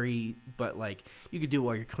worry, but like you could do it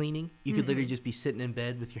while you're cleaning. You could literally just be sitting in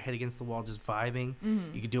bed with your head against the wall just vibing.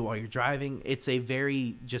 You could do it while you're driving. It's a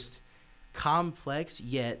very just complex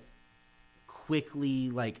yet quickly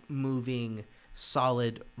like moving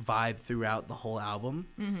solid vibe throughout the whole album.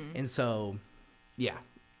 And so yeah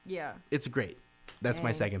it's great. That's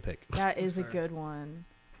my second pick. That is a good one.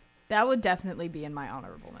 That would definitely be in my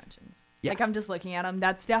honorable mentions. Like I'm just looking at them.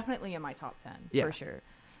 That's definitely in my top 10 for sure.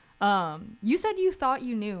 You said you thought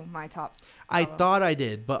you knew my top album. I thought I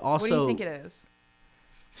did, but also what do you think it is?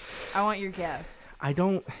 I want your guess.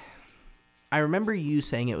 I remember you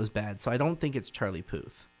saying it was bad, so I don't think it's Charlie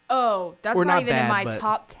Puth. Oh, that's or not even bad, in my but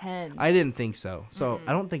top 10. I didn't think so. So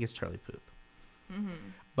I don't think it's Charlie Puth.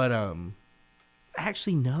 But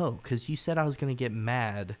actually no, because you said I was gonna get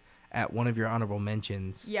mad at one of your honorable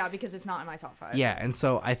mentions. Yeah, because it's not in my top 5. Yeah, and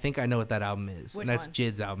so I think I know what that album is. Which and that's one?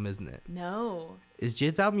 Jid's album, isn't it? No. Is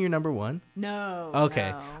Jid's album your number one? No.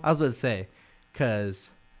 Okay. No. I was about to say, because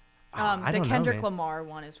the Kendrick Lamar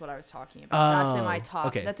one is what I was talking about. That's in my top.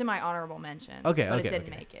 Okay. That's in my honorable mention. Okay, but okay, it didn't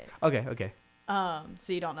okay. make it. Okay.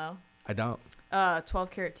 So you don't know? I don't. 12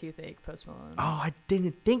 Karat Toothache, Post Malone. Oh, I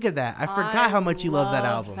didn't think of that. I forgot how much you love that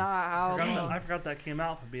album. I forgot that came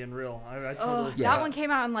out, for being real. I totally that one came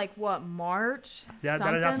out in like what, March? Yeah,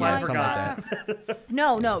 something that's why I like forgot. that.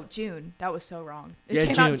 No, June. That was so wrong. It Yeah,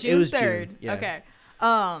 came June. out It June was 3rd. June, yeah. Okay.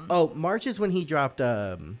 Oh, March is when he dropped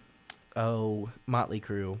Motley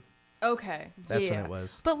Crue. Okay. That's when it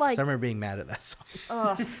was. But like, so I remember being mad at that song.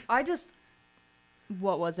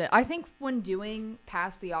 what was it? I think when doing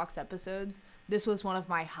Past the Aux episodes, this was one of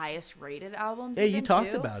my highest rated albums. Yeah, you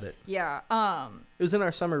talked about it. Yeah. It was in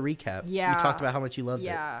our summer recap. Yeah. You talked about how much you loved it.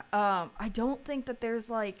 Yeah. I don't think that there's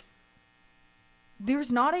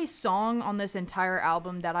not a song on this entire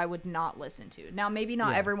album that I would not listen to. Now, maybe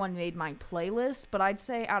not everyone made my playlist, but I'd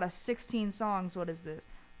say out of 16 songs, what is this?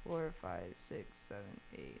 4, 5, 6, 7,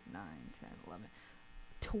 8, 9, 10, 11.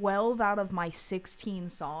 12 out of my 16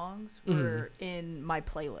 songs were in my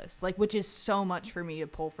playlist, like, which is so much for me to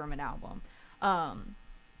pull from an album.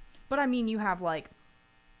 But I mean, you have like,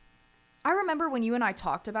 I remember when you and I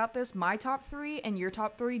talked about this, my top 3 and your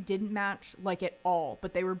top 3 didn't match like at all,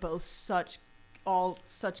 but they were both such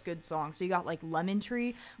good songs. So you got like Lemon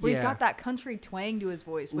Tree, where he's got that country twang to his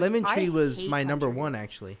voice. Lemon Tree was my number 1,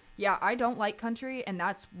 actually. Yeah, I don't like country, and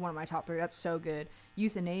that's one of my top 3. That's so good.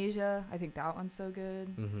 Euthanasia, I think that one's so good.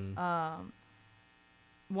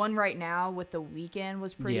 One Right Now with The Weeknd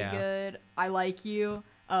was pretty good. I Like You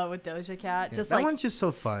with Doja Cat. Yeah, just that like, one's just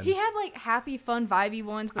so fun. he had like happy, fun, vibey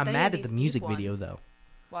ones. But I'm then mad he at had the these music deep video ones. though.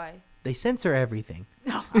 Why? They censor everything,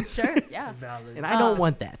 No, I'm sure. Yeah. It's valid. and I don't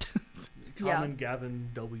want that. Common Gavin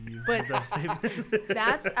W. But that statement.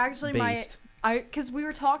 that's actually Based. because we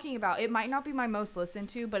were talking about, it might not be my most listened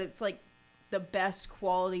to, but it's like the best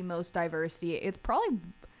quality, most diversity. It's probably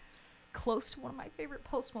close to one of my favorite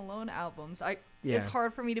Post Malone albums. It's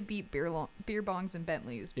hard for me to beat beer bongs and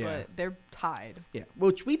Bentleys, but they're tied. Yeah,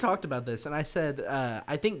 which we talked about this, and I said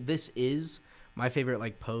I think this is my favorite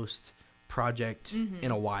like Post project in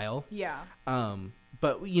a while. Yeah.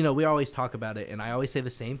 But you know, we always talk about it, and I always say the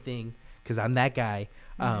same thing because I'm that guy.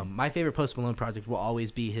 My favorite Post Malone project will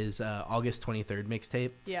always be his August 23rd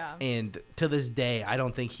mixtape. Yeah. And to this day, I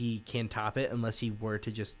don't think he can top it unless he were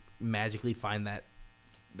to just magically find that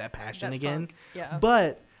passion again. Funk. Yeah.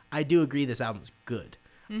 But I do agree this album's good.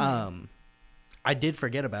 I did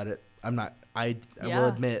forget about it. I will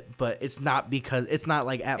admit, but it's not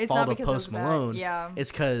like at fault of Post Malone. Yeah.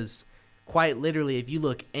 It's because quite literally, if you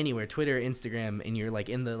look anywhere, Twitter, Instagram, and you're like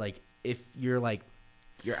in the like, if you're like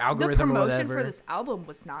your The algorithm or promotion whatever. for this album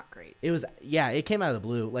was not great. It was it came out of the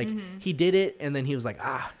blue. Like he did it and then he was like,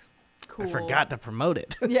 Cool. I forgot to promote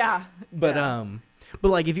it. Yeah. But yeah. but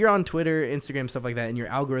like if you're on Twitter, Instagram, stuff like that, and your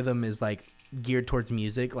algorithm is like geared towards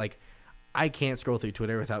music, like I can't scroll through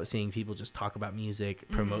Twitter without seeing people just talk about music,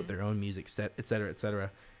 promote their own music set, et cetera, et cetera.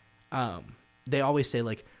 They always say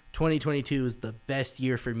like 2022 is the best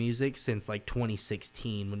year for music since like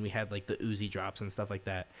 2016 when we had like the Uzi drops and stuff like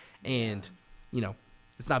that. And you know,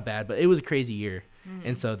 it's not bad, but it was a crazy year.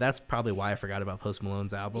 And so that's probably why I forgot about Post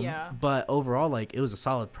Malone's album. Yeah. But overall, like it was a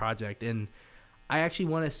solid project, and I actually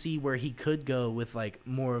want to see where he could go with like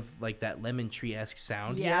more of like that Lemon Tree-esque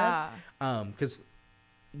sound. Yeah. Because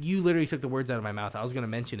you literally took the words out of my mouth. I was going to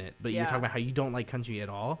mention it, but you were Yeah. talking about how you don't like country at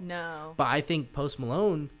all. No. But I think Post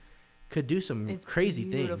Malone could do some It's crazy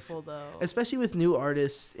beautiful, things, though. especially with new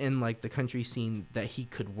artists in like the country scene that he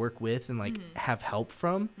could work with and like have help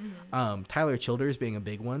from. Tyler Childers being a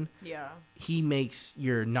big one. Yeah. He makes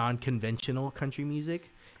your non-conventional country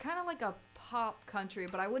music. It's kind of like a pop country,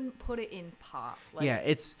 but I wouldn't put it in pop. Like, Yeah,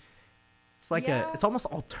 it's like Yeah. it's almost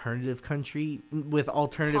alternative country with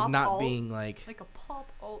alternative Pop not alt? being like Like a pop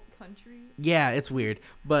alt country. yeah, it's weird.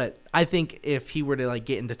 But I think if he were to like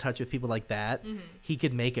get into touch with people like that, he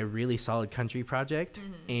could make a really solid country project.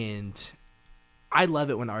 And I love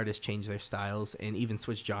it when artists change their styles and even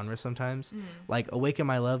switch genres sometimes. Like Awaken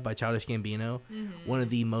My Love by Childish Gambino, one of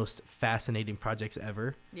the most fascinating projects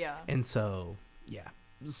ever. Yeah. And so, yeah.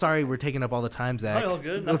 Sorry, we're taking up all the time, Zach. Oh, all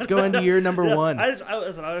good. Let's go into your number Yeah, one.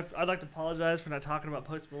 I'd like to apologize for not talking about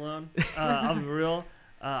Post Malone. I'll be real.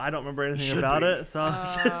 I don't remember anything should about be. it, so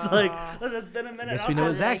it's just like, it's been a minute. Guess we know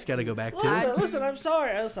what Zach's got to go back to. Listen, I'm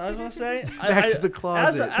sorry. I was going to say. Back to the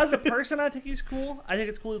closet. As a person, I think he's cool. I think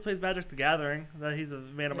it's cool he plays Magic the Gathering, that he's a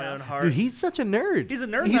man of my Yeah. own heart. Dude, he's such a nerd. He's a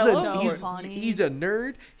nerd, He's and I a, love he's, it. funny. he's a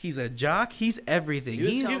nerd. He's a jock. He's everything.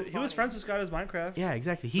 He was, so he was friends with Scott as Minecraft. yeah,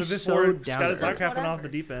 exactly. But He's before so down Scott to as earth. Minecraft went off Whatever. the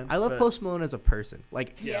deep end. I love but- Post Malone as a person.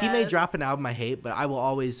 Like he may Yes. drop an album I hate, but I will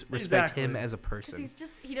always respect Exactly. him as a Because person.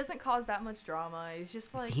 he doesn't cause that much drama. He's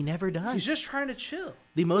just like, He never does. He's just trying to chill.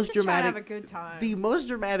 the most just trying to have dramatic. a good time. The most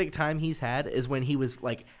dramatic time he's had is when he was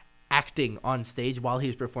like acting on stage while he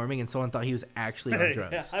was performing, and someone thought he was actually on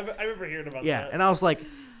drugs. Yeah, I remember hearing about Yeah, that. and I was like,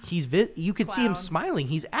 you could see him Clown. smiling.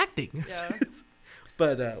 He's acting. Yeah.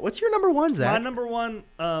 But what's your number one, My Zach? number one,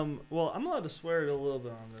 well, I'm allowed to swear a little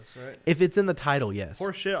bit on this, right? If it's in the title, yes.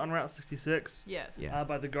 Horse Shit on Route 66 yes. Yeah.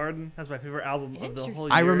 by The Garden. That's my favorite album of the whole Interesting. year.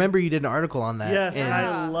 I remember you did an article on that. Yes, and and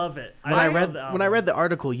Yeah. I love it. when I love read the when I album. read the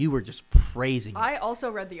article, you were just praising it. I also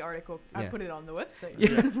read the article. I Yeah. put it on the website.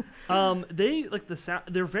 They like the sound.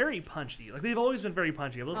 They're very punchy. Like they've always been very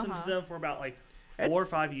punchy. I've listened Uh-huh. to them for about like 4 It's- or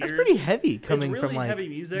 5 years. That's pretty heavy coming really from like heavy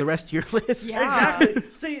music. the rest of your list. Yeah. Exactly.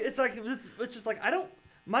 See, it's like it's just like I don't.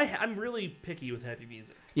 I'm really picky with heavy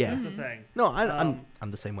music. Yeah. That's the thing. No, Um,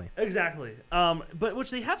 I'm the same way. Exactly. But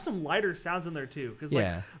which they have some lighter sounds in there too. Because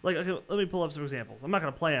Yeah. like okay, let me pull up some examples. I'm not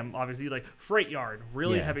gonna play them obviously. Like Freight Yard,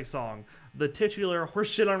 really Yeah. heavy song. The titular Horse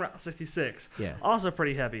Shit on Route 66, Yeah. also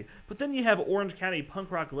pretty heavy. But then you have Orange County Punk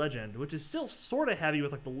Rock Legend, which is still sort of heavy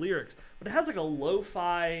with like the lyrics, but it has like a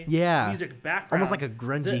lo-fi Yeah. music background, Almost like a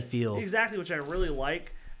grungy feel. Exactly, which I really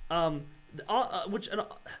like.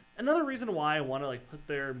 Another reason why I want to like put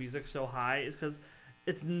their music so high is because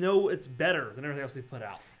it's better than everything else they put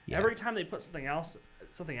out. Yeah. Every time they put something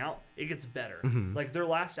out, it gets better. Mhm. Like their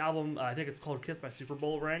last album, I think it's called "Kiss My Super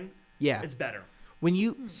Bowl Ring." Yeah. It's better. When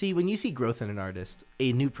you see growth in an artist,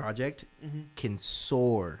 a new project can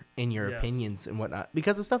soar in your Yes. opinions and whatnot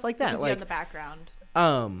because of stuff like that. Because you're in Like the background.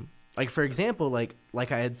 like for example, like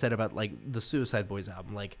I had said about like the Suicide Boys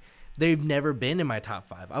album, like they've never been in my top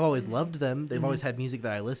 5. I've always loved them. They've always had music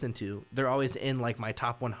that I listen to. They're always in like my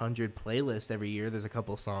top 100 playlist every year. There's a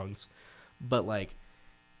couple songs, but like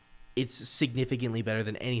it's significantly better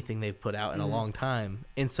than anything they've put out in a long time.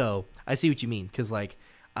 And so I see what you mean because like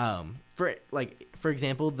for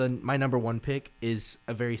example, my number one pick is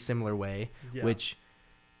a very similar way, Yeah. which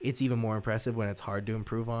it's even more impressive when it's hard to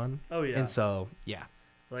improve on. Oh yeah. And so yeah.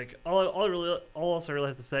 Like all else I really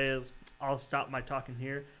have to say is I'll stop my talking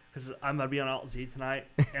here because I'm gonna be on Alt Z tonight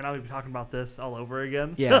and I'll be talking about this all over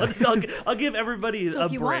again. Yeah. So I'll give everybody So a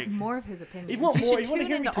if you break. want more of his opinion, If you want more, you should want to tune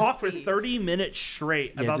hear me into talk for Alt-Z. 30 minutes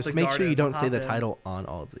straight Yeah, about just the make Garden. sure you don't say Hop the in. title on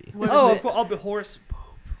Alt Z. What Oh, is of it? course, I'll be horse poop.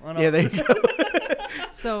 on Yeah, Alt there Z. you go.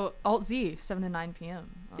 So Alt Z, 7 to 9 p.m.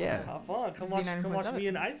 Yeah. Have fun. Come Z9.7. watch me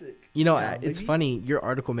and Isaac. You know, Yeah, it's baby. funny. Your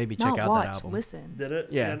article made me check Not out watch, that album. listen. Did it?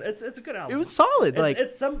 Yeah. It's a good album. It was solid. Like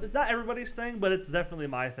it's not everybody's thing, but it's definitely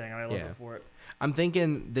my thing, and I love Yeah. it for it. I'm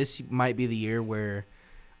thinking this might be the year where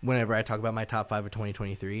whenever I talk about my top 5 of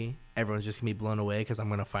 2023, everyone's just gonna be blown away because I'm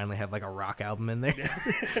gonna finally have like a rock album in there.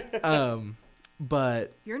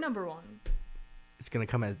 But Your number one. it's gonna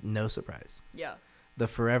come as no surprise. Yeah. The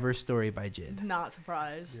Forever Story by Jid. Not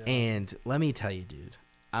surprised. Yeah. And let me tell you, dude.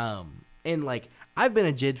 And like I've been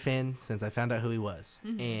a Jid fan since I found out who he was,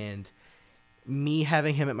 and me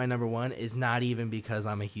having him at my number one is not even because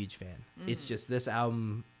I'm a huge fan. It's just this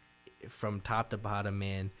album, from top to bottom,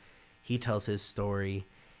 man. He tells his story.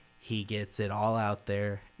 He gets it all out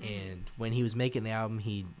there. And when he was making the album,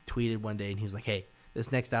 he tweeted one day and he was like, "Hey,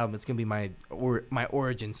 this next album, it's gonna be my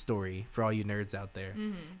origin story for all you nerds out there."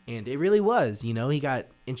 And it really was. You know, he got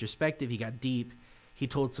introspective. He got deep. He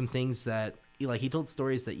told some things that he told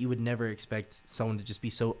stories that you would never expect someone to just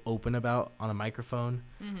be so open about on a microphone.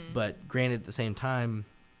 But granted, at the same time,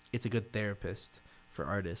 it's a good therapist for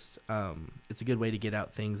artists. It's a good way to get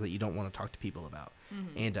out things that you don't want to talk to people about.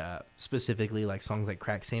 And specifically, like songs like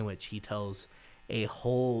Crack Sandwich, he tells a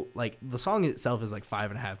whole, like, the song itself is like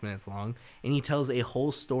 5.5 minutes long, and he tells a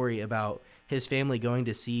whole story about his family going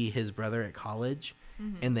to see his brother at college,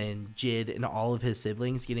 and then Jid and all of his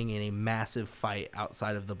siblings getting in a massive fight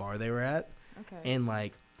outside of the bar they were at. Okay. And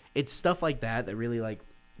like it's stuff like that that really like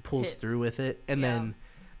pulls Hits. through with it. And Yeah. then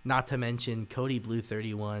not to mention Cody Blue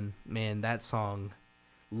 31, man, that song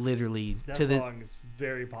literally That to this, song is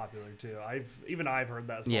very popular too. I've heard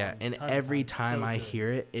that song. yeah, and tons of every times. time So I good.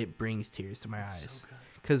 hear it, it brings tears to my eyes. So good.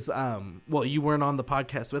 Cause well, you weren't on the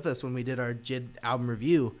podcast with us when we did our Jid album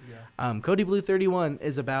review. Yeah. Cody Blue 31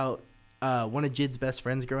 is about one of Jid's best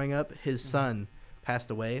friends growing up. His son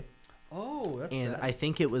passed away, Oh, that's and sad. I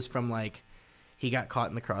think it was from like he got caught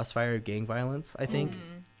in the crossfire of gang violence, I think,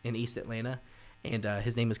 in East Atlanta. And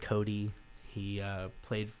his name is Cody. He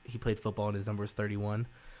played football and his number was 31.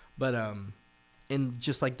 But and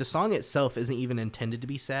just like the song itself isn't even intended to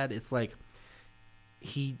be sad. It's like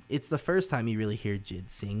it's the first time you really hear Jid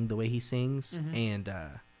sing the way he sings, and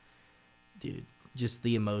dude, just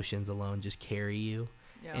the emotions alone just carry you.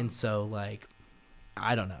 Yeah. And so like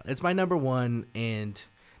I don't know. It's my number one, and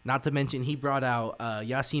not to mention he brought out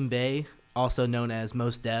Yasin Bey, also known as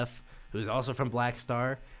Mos Def, who's also from Black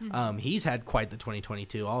Star. He's had quite the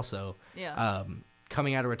 2022 also. Yeah.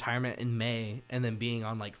 Coming out of retirement in May and then being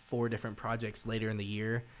on like 4 different projects later in the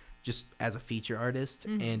year just as a feature artist.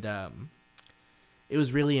 And it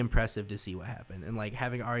was really impressive to see what happened. And like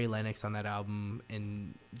having Ari Lennox on that album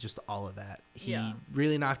and just all of that. He Yeah.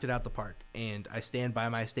 really knocked it out the park. And I stand by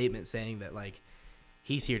my statement saying that like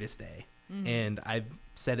he's here to stay. And I've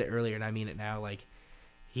said it earlier and I mean it now, like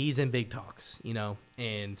he's in big talks, you know,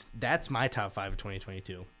 and that's my top 5 of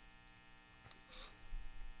 2022.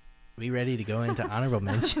 We ready to go into honorable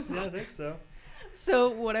mentions? Yeah, I think so. So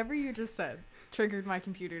whatever you just said triggered my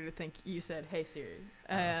computer to think you said, "Hey Siri,"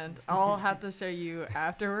 and I'll have to show you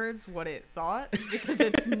afterwards what it thought because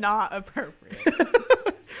it's not appropriate.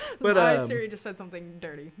 But, My Siri just said something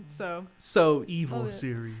dirty. So So Evil Love it.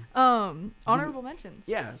 Siri. honorable mentions.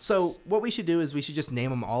 yeah, so what we should do is we should just name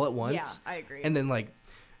them all at once. Yeah, I agree. And then like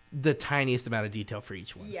the tiniest amount of detail for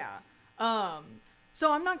each one. Yeah. So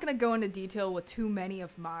I'm not gonna go into detail with too many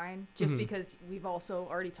of mine, just because we've also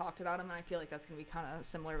already talked about them, and I feel like that's gonna be kind of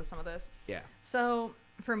similar with some of this. Yeah. So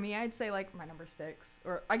for me, I'd say like my number 6,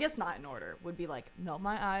 or I guess not in order, would be like "Melt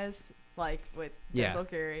My Eyes," like with Yeah. Denzel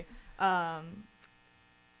Curry.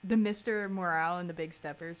 The Mr. Morale and the Big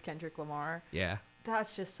Steppers, Kendrick Lamar. Yeah.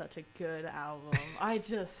 That's just such a good album.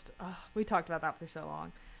 We talked about that for so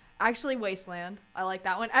long. Actually, Wasteland. I like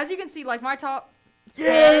that one. As you can see, like my top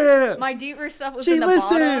 10, my deeper stuff was She in the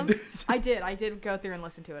listened. bottom. I did go through and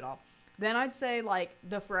listen to it all. Then I'd say like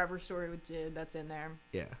the Forever Story with Jid, that's in there.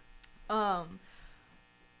 Yeah.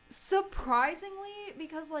 Surprisingly,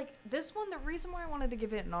 because like this one, the reason why I wanted to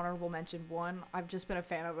give it an honorable mention, one, I've just been a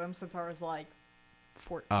fan of them since I was like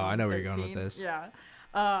 14. Oh, I know where you're going 13. with this.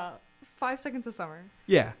 Yeah. 5 Seconds of Summer.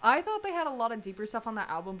 Yeah. I thought they had a lot of deeper stuff on that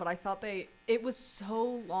album, but I thought it was so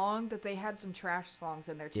long that they had some trash songs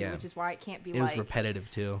in there too, Yeah. which is why it can't be It like was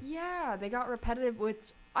repetitive too. yeah, they got repetitive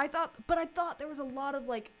with I thought there was a lot of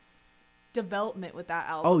like development with that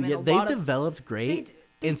album. Oh and yeah, a they lot of- developed great.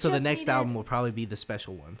 they And so the just next needed- album will probably be the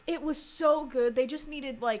special one. It was so good. They just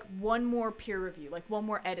needed like one more peer review, like one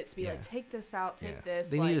more edit to be Yeah. like, take this out, take Yeah. this.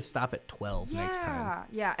 They like, need to stop at 12 next time.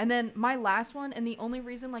 Yeah. And then my last one, and the only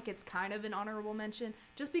reason like it's kind of an honorable mention,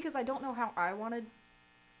 just because I don't know how I wanted.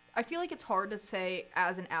 I feel like it's hard to say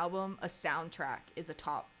as an album a soundtrack is a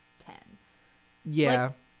top 10.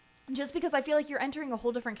 Yeah. Just because I feel like you're entering a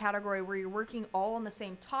whole different category where you're working all on the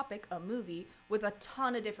same topic, a movie, with a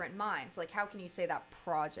ton of different minds. Like, how can you say that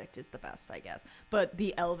Project is the best, I guess? But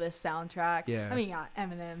the Elvis soundtrack. Yeah. I mean, you got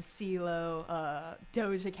Eminem, CeeLo,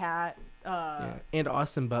 Doja Cat. And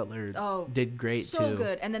Austin Butler did great too. So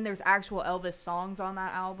good. And then there's actual Elvis songs on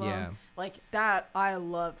that album. Yeah. Like, that, I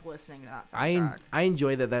loved listening to that soundtrack. I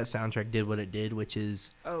enjoy that soundtrack did what it did, which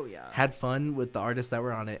is had fun with the artists that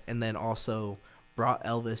were on it, and then also brought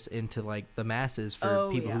Elvis into like the masses for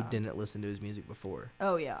people who didn't listen to his music before.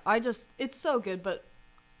 Oh yeah, it's so good, but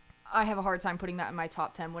I have a hard time putting that in my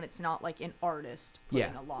top 10 when it's not like an artist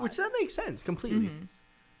putting a lot. Which that makes sense completely.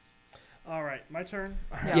 All right, my turn.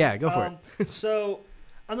 Yeah, go for it. So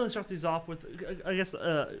I'm gonna start these off with, I guess,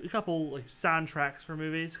 a couple like soundtracks for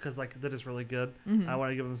movies because like that is really good. I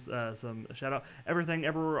want to give them some shout out. Everything,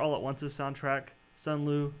 Everywhere, All at Once's soundtrack. Sun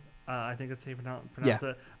Lu, I think that's how you pronounce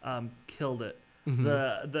it. Killed it.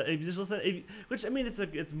 If you just listen, which I mean,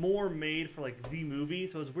 it's more made for like the movie,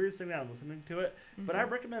 so it's weird sitting down and listening to it. But I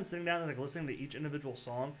recommend sitting down and like listening to each individual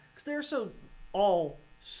song because they're so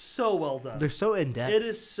well done. They're so in depth. It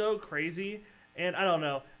is so crazy, and I don't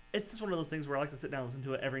know. It's just one of those things where I like to sit down and listen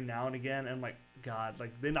to it every now and again, and like God,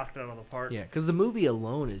 like they knocked it out of the park. Yeah, because the movie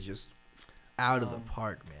alone is just out of the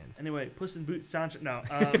park, man. Anyway, Puss in Boots soundtrack. No,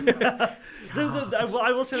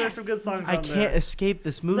 I will say there's some good songs. I can't escape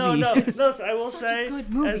this movie. No. So I will Such say, a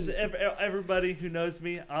good movie. as everybody who knows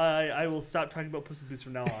me, I will stop talking about Puss in Boots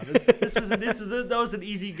from now on. That was an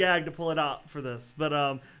easy gag to pull it out for this.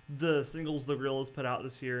 But the singles the Gorillaz put out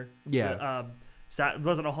this year, it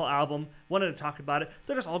wasn't a whole album. Wanted to talk about it.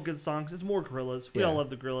 They're just all good songs. It's more Gorillaz. We all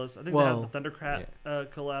love the Gorillaz. I think they have the Thundercat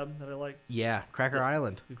collab that I like. Yeah, Cracker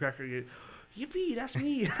Island. Yippee, that's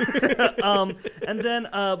me. And then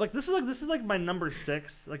like this is like my number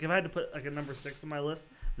 6. Like if I had to put like a number 6 on my list,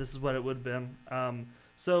 this is what it would have been.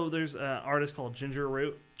 So there's an artist called Ginger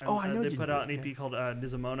Root. And, I know. They put out an EP called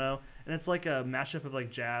Nizumono, and it's like a mashup of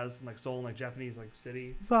like jazz and like soul and like Japanese like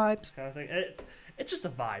city vibes kind of thing. And it's just a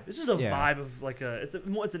vibe. It's just a vibe of like it's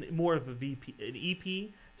more of an EP.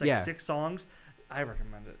 It's like 6 songs. I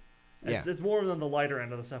recommend it. It's more than the lighter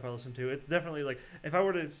end of the stuff I listen to. It's definitely like if I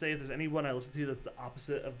were to say if there's anyone I listen to that's the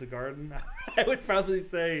opposite of The Garden, I would probably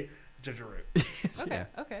say Ginger Root.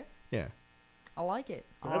 Okay. Yeah. I like it.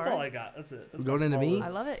 That's all I got. That's it. That's going into me. list. I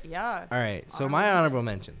love it. Yeah. All right. So my honorable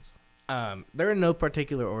mentions. They're in no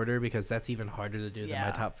particular order because that's even harder to do than my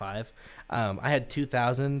top 5. I had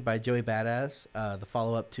 2000 by Joey Badass, the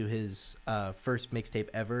follow-up to his first mixtape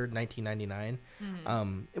ever, 1999.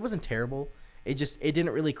 It wasn't terrible. It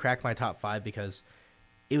didn't really crack my top 5 because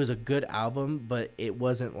it was a good album, but it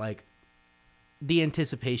wasn't like the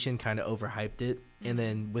anticipation kind of overhyped it. And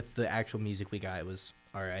then with the actual music we got, it was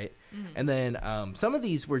all right. And then some of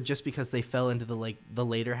these were just because they fell into the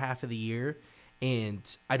later half of the year, and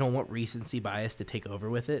I don't want recency bias to take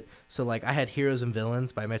over with it. So like I had Heroes and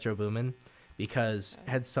Villains by Metro Boomin because it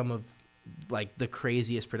had some of like the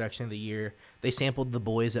craziest production of the year. They sampled The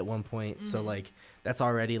Boys at one point, so like that's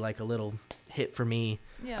already like a little hit for me.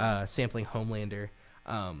 Sampling Homelander.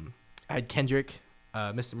 I had Kendrick,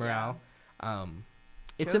 Mr. Morale.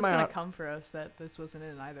 It's in my gonna come for us that this wasn't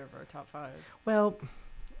in either of our top 5. Well,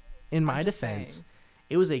 in my defense,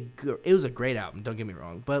 it was a great album. Don't get me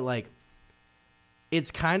wrong, but like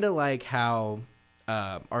it's kind of like how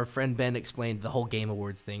our friend Ben explained the whole Game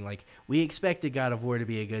Awards thing. Like we expected God of War to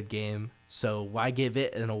be a good game, so why give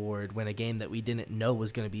it an award when a game that we didn't know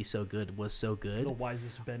was going to be so good was so good? The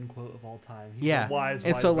wisest Ben quote of all time. He's wise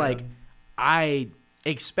so Ben. Like I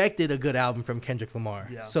expected a good album from Kendrick Lamar.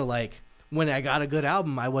 Yeah. So like when I got a good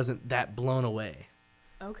album, I wasn't that blown away.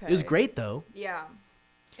 Okay. It was great though. Yeah.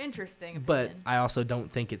 Interesting opinion. But I also don't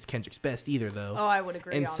think it's Kendrick's best either though. Oh, I would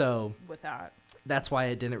agree with that. That's why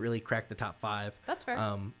it didn't really crack the top 5. That's fair.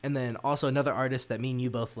 And then also another artist that me and you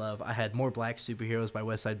both love. I had More Black Superheroes by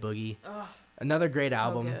West Side Boogie. Ugh, another great so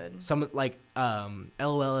album. Good. Some like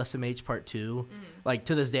LOLSMH Part 2. Like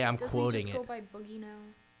to this day I'm quoting it. Does he just go by Boogie now?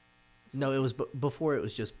 No, it was before it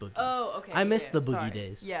was just Boogie. Oh, okay. I missed the Boogie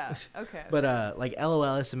days. Yeah, okay. But like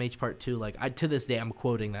LOLSMH Part 2, like to this day I'm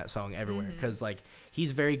quoting that song everywhere because like he's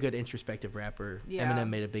a very good introspective rapper. Eminem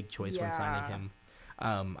made a big choice when signing him.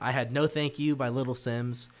 I had No Thank You by Little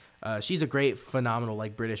Sims. She's a great, phenomenal,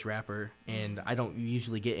 like British rapper, and I don't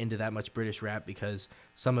usually get into that much British rap because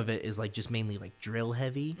some of it is like just mainly like drill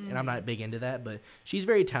heavy, and I'm not big into that. But she's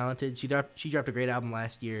very talented. She dropped a great album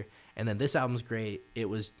last year, and then this album's great. It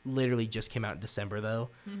was literally just came out in December though,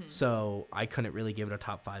 so I couldn't really give it a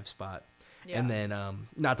top 5 spot. Yeah. And then,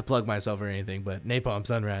 not to plug myself or anything, but Napalm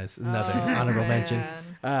Sunrise, another Oh, honorable mention. man.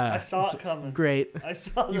 I saw it coming. Great. I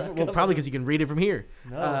saw that. Well, coming. probably because you can read it from here.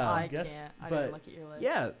 No, I guess. can't. I but, didn't look at your list.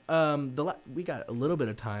 Yeah, we got a little bit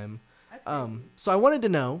of time. That's crazy. So I wanted to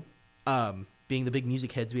know, being the big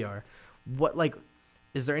music heads we are, what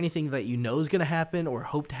is there anything that you know is gonna happen or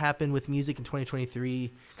hope to happen with music in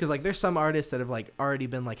 2023? Because like there's some artists that have like already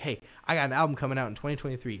been like, hey, I got an album coming out in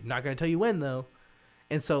 2023. Not gonna tell you when though.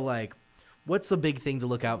 And so like, what's a big thing to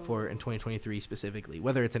look out for in 2023 specifically?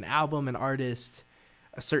 Whether it's an album, an artist,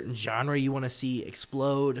 a certain genre you want to see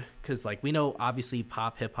explode? Because like we know obviously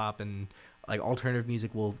pop, hip hop, and like alternative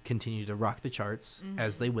music will continue to rock the charts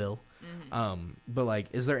as they will. But like,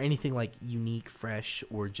 is there anything like unique, fresh,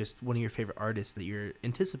 or just one of your favorite artists that you're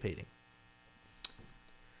anticipating?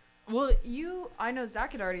 Well, I know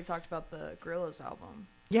Zach had already talked about the Gorillaz album.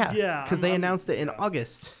 Yeah, Yeah, because they I'm- announced it in yeah.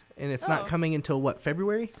 August, and it's Oh. not coming until what,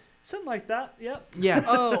 February? Something like that. Yep. Yeah.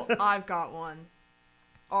 Oh, I've got one.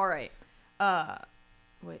 All right.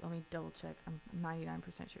 Wait, let me double check. I'm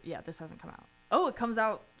 99% sure. Yeah, this hasn't come out. Oh, it comes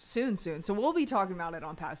out soon. So we'll be talking about it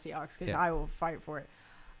on Past the Aux because Yeah. I will fight for it,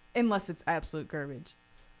 unless it's absolute garbage.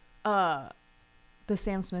 The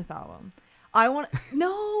Sam Smith album. I want.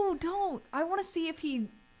 No, don't. I want to see if he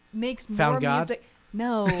makes Found more God? music.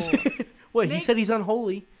 No. What, he Make- said he's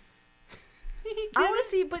unholy. I want to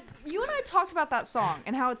see, but you and I talked about that song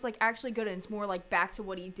and how it's like actually good and it's more like back to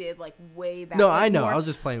what he did like way back. No, like, I know. more- I was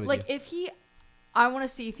just playing with like you. if he, I want to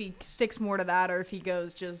see if he sticks more to that or if he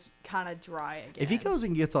goes just kind of dry again. If he goes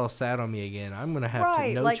and gets all sad on me again, I'm going to have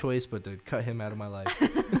Right, no like- choice but to cut him out of my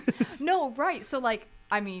life. no, right? So like,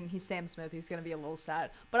 I mean, he's Sam Smith. He's gonna be a little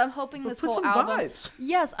sad, but I'm hoping But this put whole some album. vibes.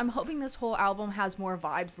 Yes, I'm hoping this whole album has more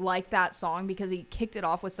vibes like that song because he kicked it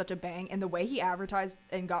off with such a bang, and the way he advertised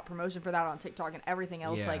and got promotion for that on TikTok and everything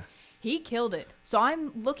else, Yeah. like he killed it. So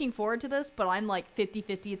I'm looking forward to this, but I'm like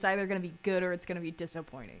 50-50. It's either gonna be good or it's gonna be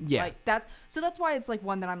disappointing. Yeah. Like that's why it's like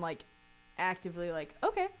one that I'm like actively like,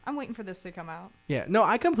 okay, I'm waiting for this to come out. Yeah, no,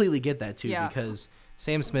 I completely get that too Yeah. because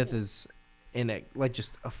Sam Smith is like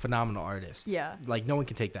just a phenomenal artist. Yeah. Like no one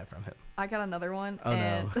can take that from him. I got another one. Oh,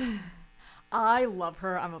 and no. I love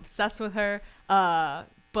her. I'm obsessed with her.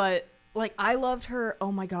 But like I loved her.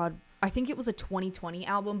 Oh my god. I think it was a 2020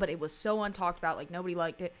 album, but it was so untalked about. Like nobody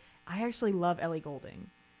liked it. I actually love Ellie Goulding.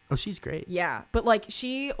 Oh, she's great. Yeah, but like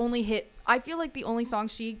she only hit. I feel like the only song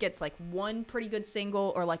she gets like one pretty good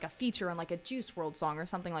single or like a feature on like a Juice WRLD song or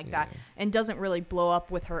something like that, Yeah. and doesn't really blow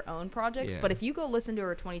up with her own projects. Yeah. But if you go listen to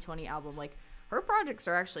her 2020 album, like her projects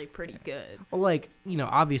are actually pretty good. Well, like,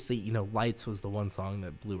 obviously, Lights was the one song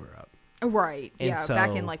that blew her up. Right. And Yeah.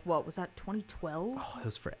 Back so- in like what was that? 2012. Oh, it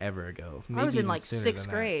was forever ago. I was Maybe in even like sooner sixth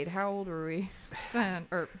than that. grade. How old were we? Then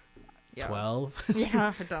or yeah. 12.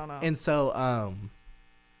 Yeah, I don't know. And so,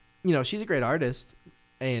 she's a great artist.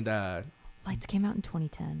 And, Lights came out in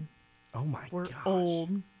 2010. oh my We're gosh.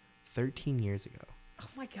 old. 13 years ago. Oh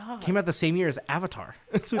my god. Came out the same year as Avatar.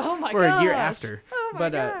 Oh my or a year gosh. after. Oh my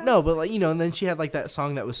But gosh. no, but like and then she had like that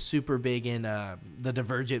song that was super big in the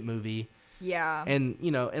Divergent movie, Yeah. and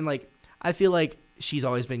and like I feel like she's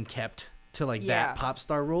always been kept to like Yeah. that pop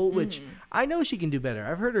star role, which Mhm. I know she can do better.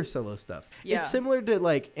 I've heard her solo stuff. Yeah. It's similar to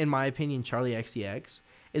like in my opinion, Charlie XCX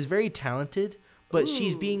is very talented, but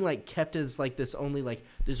she's Ooh. being like kept as like this only like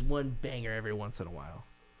this one banger every once in a while.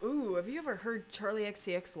 Ooh, have you ever heard Charlie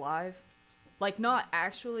XCX live? Like not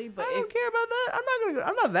actually, but I don't care about that.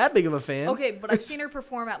 I'm not that big of a fan. okay, but I've seen her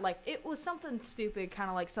perform at like it was something stupid, kind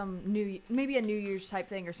of like some maybe a New Year's type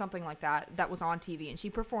thing or something like that was on TV, and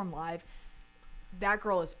she performed live. That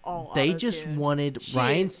girl is all They just auto-tuned. wanted She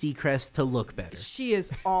Ryan is- Seacrest to look better. She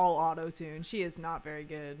is all auto-tuned. She is not very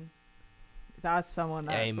good. That's someone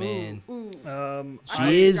that. Hey, man. Ooh. She I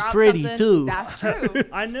is forgot pretty, something. too. That's true.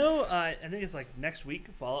 I know. I think it's like next week.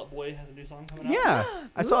 Fall Out Boy has a new song coming out. Yeah,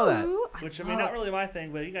 I saw that. Ooh, Which I mean, not really my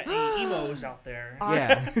thing, but you got any emos out there.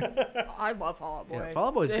 Yeah, I love Fall Out Boy. yeah. Fall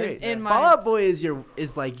Out Boy is great. In my- Fall Out Boy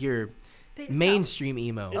is like your They sound mainstream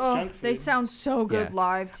emo. It's Oh, junk they food. sound so good Yeah.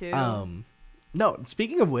 live too. No,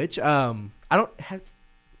 speaking of which, I don't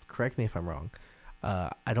correct me if I'm wrong.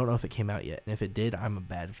 I don't know if it came out yet, and if it did, I'm a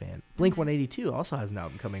bad fan. Blink 182 also has an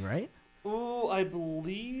album coming, right? Oh, I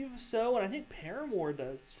believe so, and I think Paramore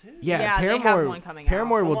does too. Yeah, they have Paramore. one coming out.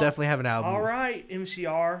 Paramore will Come on. definitely have an album. All right,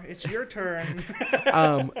 MCR, it's your turn.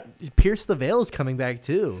 Pierce the Veil is coming back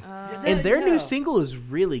too, Uh, and their Yeah. new single is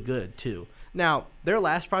really good too. Now, their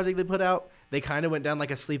last project they put out, they kind of went down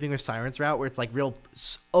like a Sleeping with Sirens route, where it's like real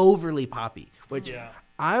overly poppy, which Yeah.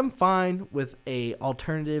 I'm fine with a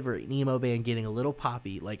alternative or an emo band getting a little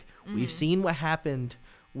poppy. Like we've seen what happened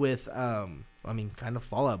with kind of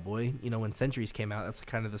Fall Out Boy. You know, when Centuries came out, that's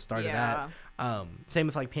kind of the start of that. Same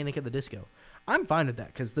with like Panic at the Disco. I'm fine with that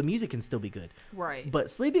because the music can still be good. Right.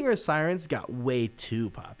 But Sleeping Earth Sirens got way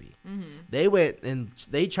too poppy. Mm-hmm. They went and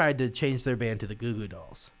they tried to change their band to the Goo Goo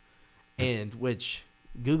Dolls, and which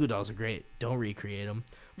Goo Goo Dolls are great. Don't recreate them.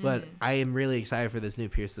 But I am really excited for this new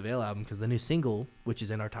Pierce the Veil album because the new single, which is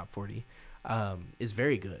in our top 40, is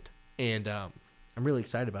very good, and I'm really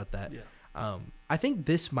excited about that. Yeah. I think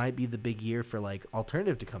this might be the big year for like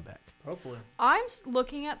alternative to come back. Hopefully. I'm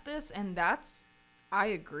looking at this, and I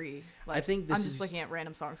agree. Like, I think this I'm just is- looking at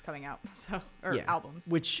random songs coming out, or Yeah. albums.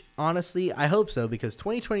 Which honestly, I hope so because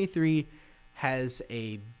 2023 has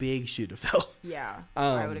a big shoe to fill. Yeah,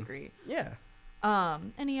 I would Um, agree. Yeah.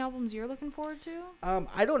 Any albums you're looking forward to?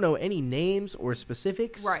 I don't know any names or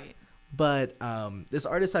specifics. Right. But this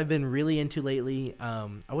artist I've been really into lately, I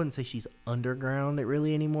wouldn't say she's underground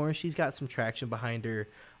really anymore. She's got some traction behind her.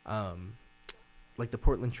 Like the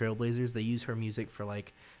Portland Trailblazers, they use her music for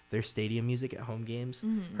like their stadium music at home games.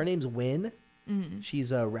 Mm-hmm. Her name's Win. Mm-hmm.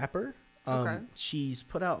 She's a rapper. Okay. She's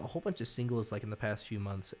put out a whole bunch of singles like in the past few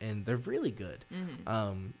months, and they're really good.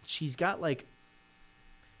 Mm-hmm. She's got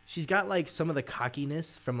like some of the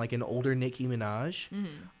cockiness from like an older Nicki Minaj, Mm-hmm.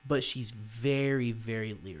 but she's very,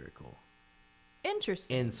 very lyrical.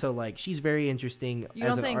 Interesting. And so, like, she's very interesting you as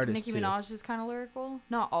don't an think artist, Nicki too. Minaj is kind of lyrical?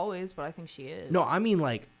 Not always, but I think she is. No, I mean,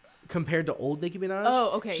 like, compared to old Nicki Minaj. Oh,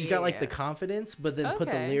 okay. She's yeah, got, like, yeah. the confidence, but then put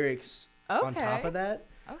the Okay. lyrics on top Okay. of that.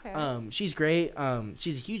 Okay. She's great.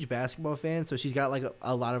 She's a huge basketball fan, so she's got, like,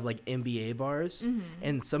 a lot of, like, NBA bars. Mm-hmm.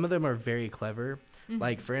 And some of them are very clever. Mhm.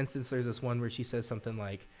 Like, for instance, there's this one where she says something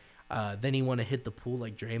like, then he want to hit the pool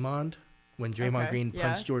like Draymond when Draymond Okay. Green Yeah,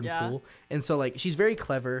 punched Jordan yeah. Poole. And so, like, she's very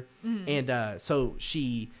clever. Mhm. And so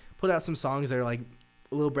she put out some songs that are, like,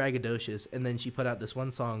 a little braggadocious. And then she put out this one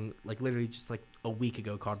song, like, literally just, like, a week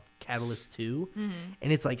ago called Catalyst 2. Mhm.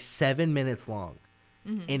 And it's, like, 7 minutes long.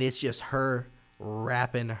 Mhm. And it's just her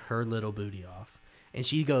rapping her little booty off. And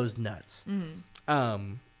she goes nuts.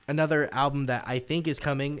 Mhm. Another album that I think is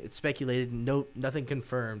coming, it's speculated, nothing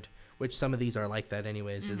confirmed, which some of these are like that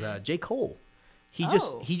anyways, is J. Cole. He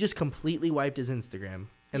Oh. just completely wiped his Instagram.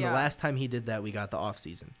 And Yeah. the last time he did that, we got the off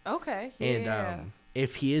season. Okay. Yeah, And yeah, yeah.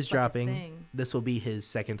 if he is It's like his dropping, thing. this will be his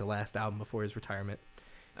second to last album before his retirement.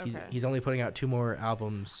 Okay. He's only putting out 2 more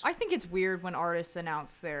albums. I think it's weird when artists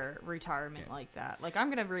announce their retirement like that. Like, I'm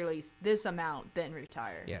gonna release this amount, then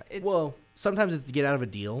retire. Yeah. It's, Well, sometimes it's to get out of a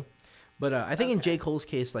deal. But I think in Okay. J. Cole's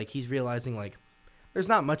case, like, he's realizing, like, there's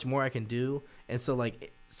not much more I can do. And so,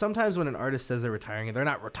 like, sometimes when an artist says they're retiring, they're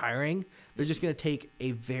not retiring. They're just going to take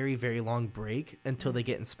a very, very long break until they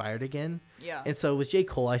get inspired again. yeah. And so with J.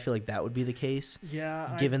 Cole, I feel like that would be the case,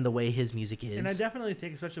 Yeah. given the way his music is. And I definitely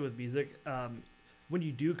think, especially with music, when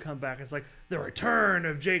you do come back, it's like the return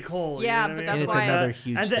of J. Cole. Yeah, you know what but I that's mean? and it's why- another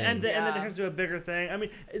huge and thing. then, and then Yeah. it turns to a bigger thing. I mean,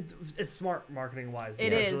 it's smart marketing wise.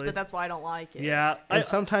 It is, but that's why I don't like it. yeah. And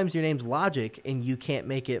sometimes your name's Logic, and you can't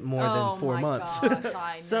make it more Oh than 4 my months. Gosh,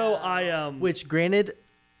 I So know. I Which, granted,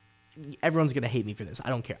 everyone's going to hate me for this. I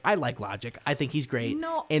don't care. I like Logic. I think he's great.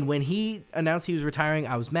 No. And when he announced he was retiring,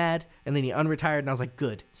 I was mad. And then he unretired, and I was like,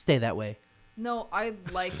 good. Stay that way. No, I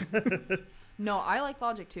like I like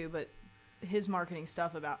Logic too, but his marketing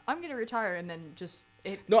stuff about I'm gonna retire and then just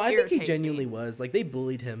it No, I think he irritates genuinely me. was. Like, they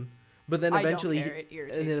bullied him. But then I don't eventually, care. It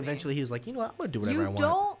irritates and then me. eventually he was like, you know what? I'm going to do whatever I You want.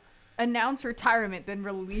 don't announce retirement then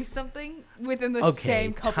release something within the Okay,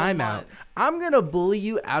 same couple time out. months. I'm going to bully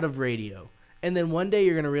you out of radio. And then one day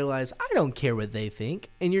you're going to realize, I don't care what they think.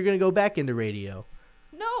 And you're going to go back into radio.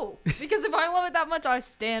 No, because if I love it that much, I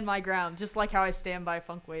stand my ground, just like how I stand by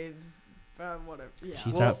Funk Waves, whatever. Yeah.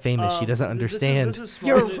 She's not famous. She doesn't understand. This is small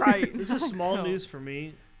You're news. right. This is I small know. news for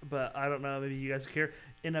me, but I don't know. Maybe you guys care.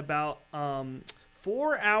 In about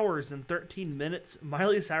 4 hours and 13 minutes,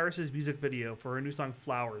 Miley Cyrus's music video for her new song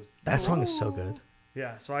 "Flowers." That song is so Ooh. good.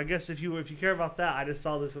 Yeah, so I guess if you care about that, I just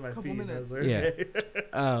saw this in my Couple feed. and I was minutes.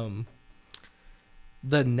 like, okay.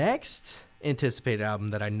 The next anticipated album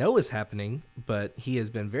that I know is happening, but he has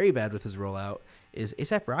been very bad with his rollout, is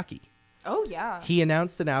A$AP Rocky. Oh yeah. He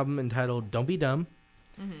announced an album entitled Don't Be Dumb,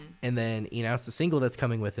 Mm-hmm. and then he announced a single that's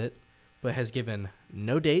coming with it, but has given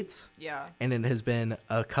no dates, Yeah. and it has been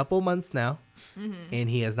a couple months now, Mm-hmm. and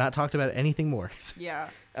he has not talked about anything more. Yeah.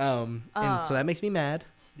 And so that makes me mad.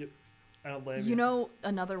 I don't blame You know,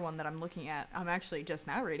 another one that I'm looking at, I'm actually just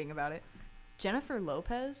now reading about it. Jennifer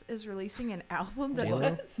Lopez is releasing an album that's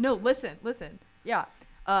What? no, listen. Yeah.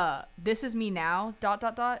 This Is Me Now,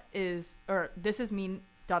 This Is Me,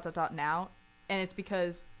 now, and it's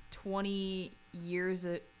because 20 years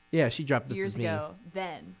Yeah, she dropped This Is Me. ago,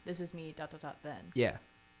 then, This Is Me, then. Yeah.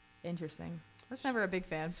 Interesting. was never a big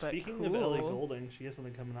fan, but Speaking cool. of Ellie Goulding, she has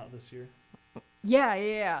something coming out this year. Yeah.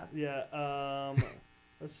 Yeah.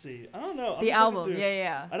 Let's see. I don't know. I'm The just looking album. through-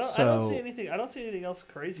 Yeah. I don't So- see anything. I don't see anything else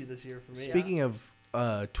crazy this year for me. Speaking of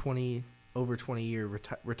 20 year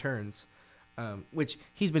returns, which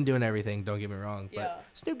he's been doing everything. Don't get me wrong, but Yeah.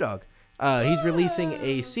 Snoop Dogg, he's releasing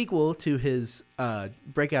a sequel to his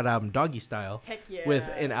breakout album Doggy Style Heck yeah. with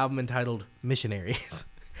an album entitled Missionaries,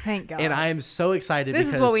 Thank God. and I am so excited This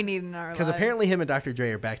because is what we need in our life. because apparently him and Dr.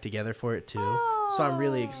 Dre are back together for it too. So I'm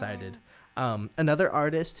really excited. Another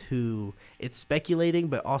artist who it's speculating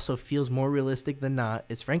but also feels more realistic than not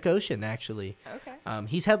is Frank Ocean. Actually, Okay.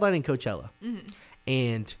 he's headlining Coachella, Mm-hmm.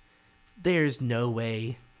 and there's no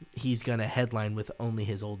way he's gonna headline with only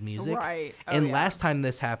his old music. Right. Oh, And yeah. last time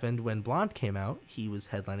this happened, when Blonde came out, he was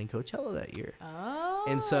headlining Coachella that year. Oh.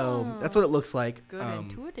 And so that's what it looks like. Good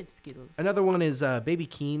intuitive skills. Another one is Baby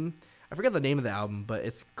Keem. I forgot the name of the album, but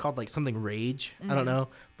it's called like something Rage. I don't know.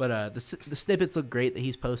 But the snippets look great that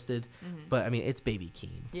he's posted. But I mean, it's Baby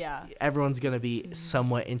Keem. Yeah. Everyone's going to be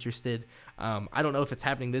somewhat interested. I don't know if it's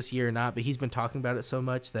happening this year or not, but he's been talking about it so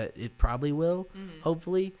much that it probably will,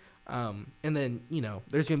 hopefully. And then,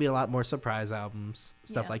 there's going to be a lot more surprise albums,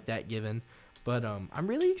 stuff Yeah. like that given. But I'm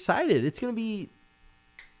really excited. It's going to be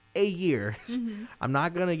a year. I'm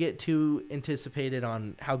not going to get too anticipated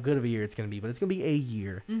on how good of a year it's going to be, but it's going to be a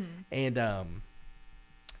year. And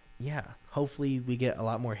yeah, hopefully we get a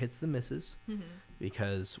lot more hits than misses,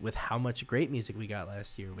 because with how much great music we got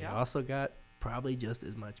last year, we Yeah. also got probably just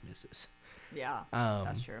as much misses. Yeah. Um,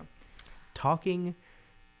 That's true. Talking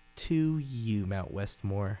to you, Mount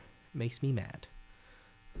Westmore, makes me mad.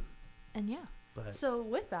 And yeah. But So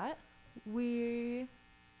with that, we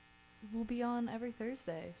will be on every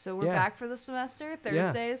Thursday. So we're Yeah. back for the semester.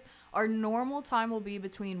 Thursdays. Our normal time will be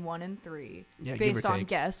between 1 and 3, yeah, give based or on take.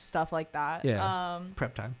 guests, stuff like that. Yeah.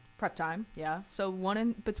 Prep time. Prep time. Yeah. So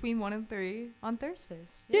between 1 and 3 on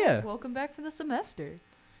Thursdays. Yeah. Welcome back for the semester.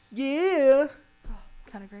 Yeah.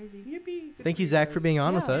 Kind of crazy. Yippee. Good Thank you, you Zach, guys. for being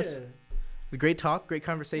on with Yeah. us. Great talk, great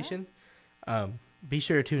conversation. Be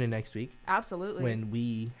sure to tune in next week Absolutely. when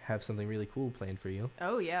we have something really cool planned for you.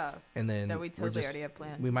 Oh yeah. And then That we we're totally just- already have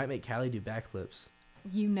planned. We might make Callie do backflips.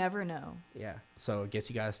 You never know. Yeah. So I guess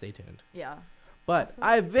you gotta stay tuned. Yeah. But Awesome.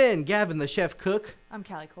 I've been Gavin the Chef Cook, I'm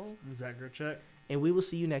Callie Cole. Zach Gerchek. and we will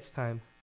see you next time.